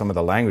maybe some of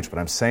the language, but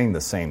I'm saying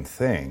the same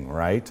thing,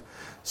 right?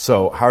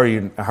 So how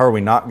are we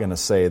not going to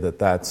say that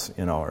that's,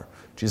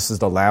 Jesus is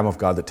the Lamb of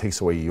God that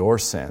takes away your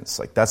sins?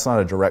 Like, that's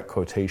not a direct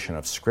quotation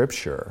of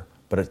Scripture,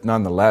 but it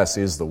nonetheless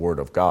is the Word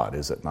of God,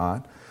 is it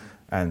not?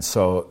 And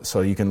so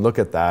you can look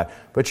at that.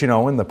 But,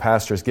 when the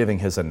pastor's giving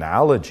his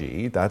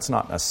analogy, that's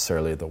not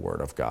necessarily the Word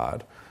of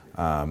God.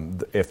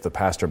 If the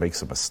pastor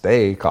makes a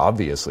mistake,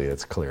 obviously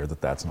it's clear that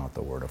that's not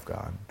the Word of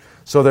God.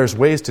 So there's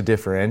ways to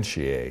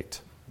differentiate.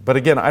 But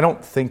again, I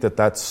don't think that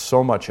that's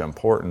so much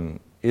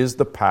important. Is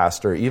the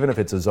pastor, even if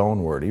it's his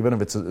own word, even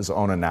if it's his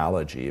own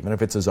analogy, even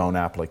if it's his own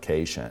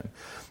application,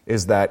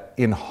 is that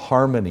in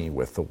harmony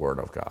with the Word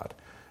of God?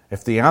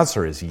 If the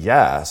answer is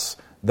yes,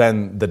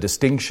 then the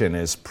distinction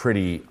is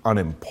pretty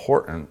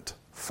unimportant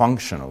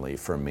functionally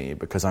for me,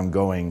 because I'm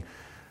going,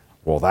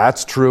 well,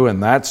 that's true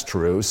and that's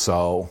true,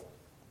 so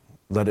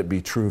let it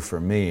be true for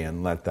me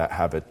and let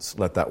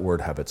that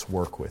word have its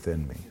work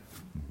within me.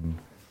 Mm-hmm.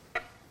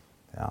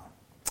 Yeah.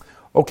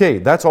 Okay,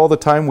 that's all the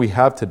time we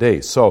have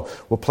today. So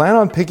we'll plan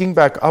on picking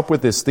back up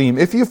with this theme.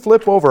 If you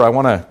flip over, I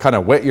want to kind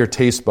of whet your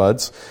taste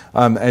buds.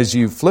 As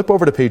you flip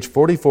over to page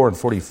 44 and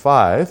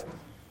 45,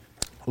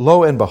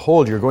 lo and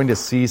behold, you're going to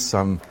see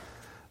some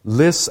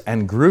lists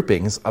and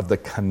groupings of the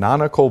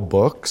canonical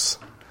books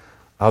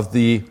of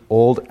the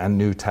Old and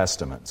New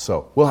Testament.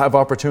 So we'll have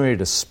opportunity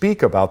to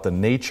speak about the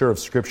nature of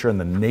Scripture and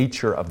the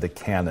nature of the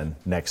canon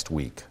next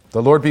week.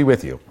 The Lord be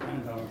with you.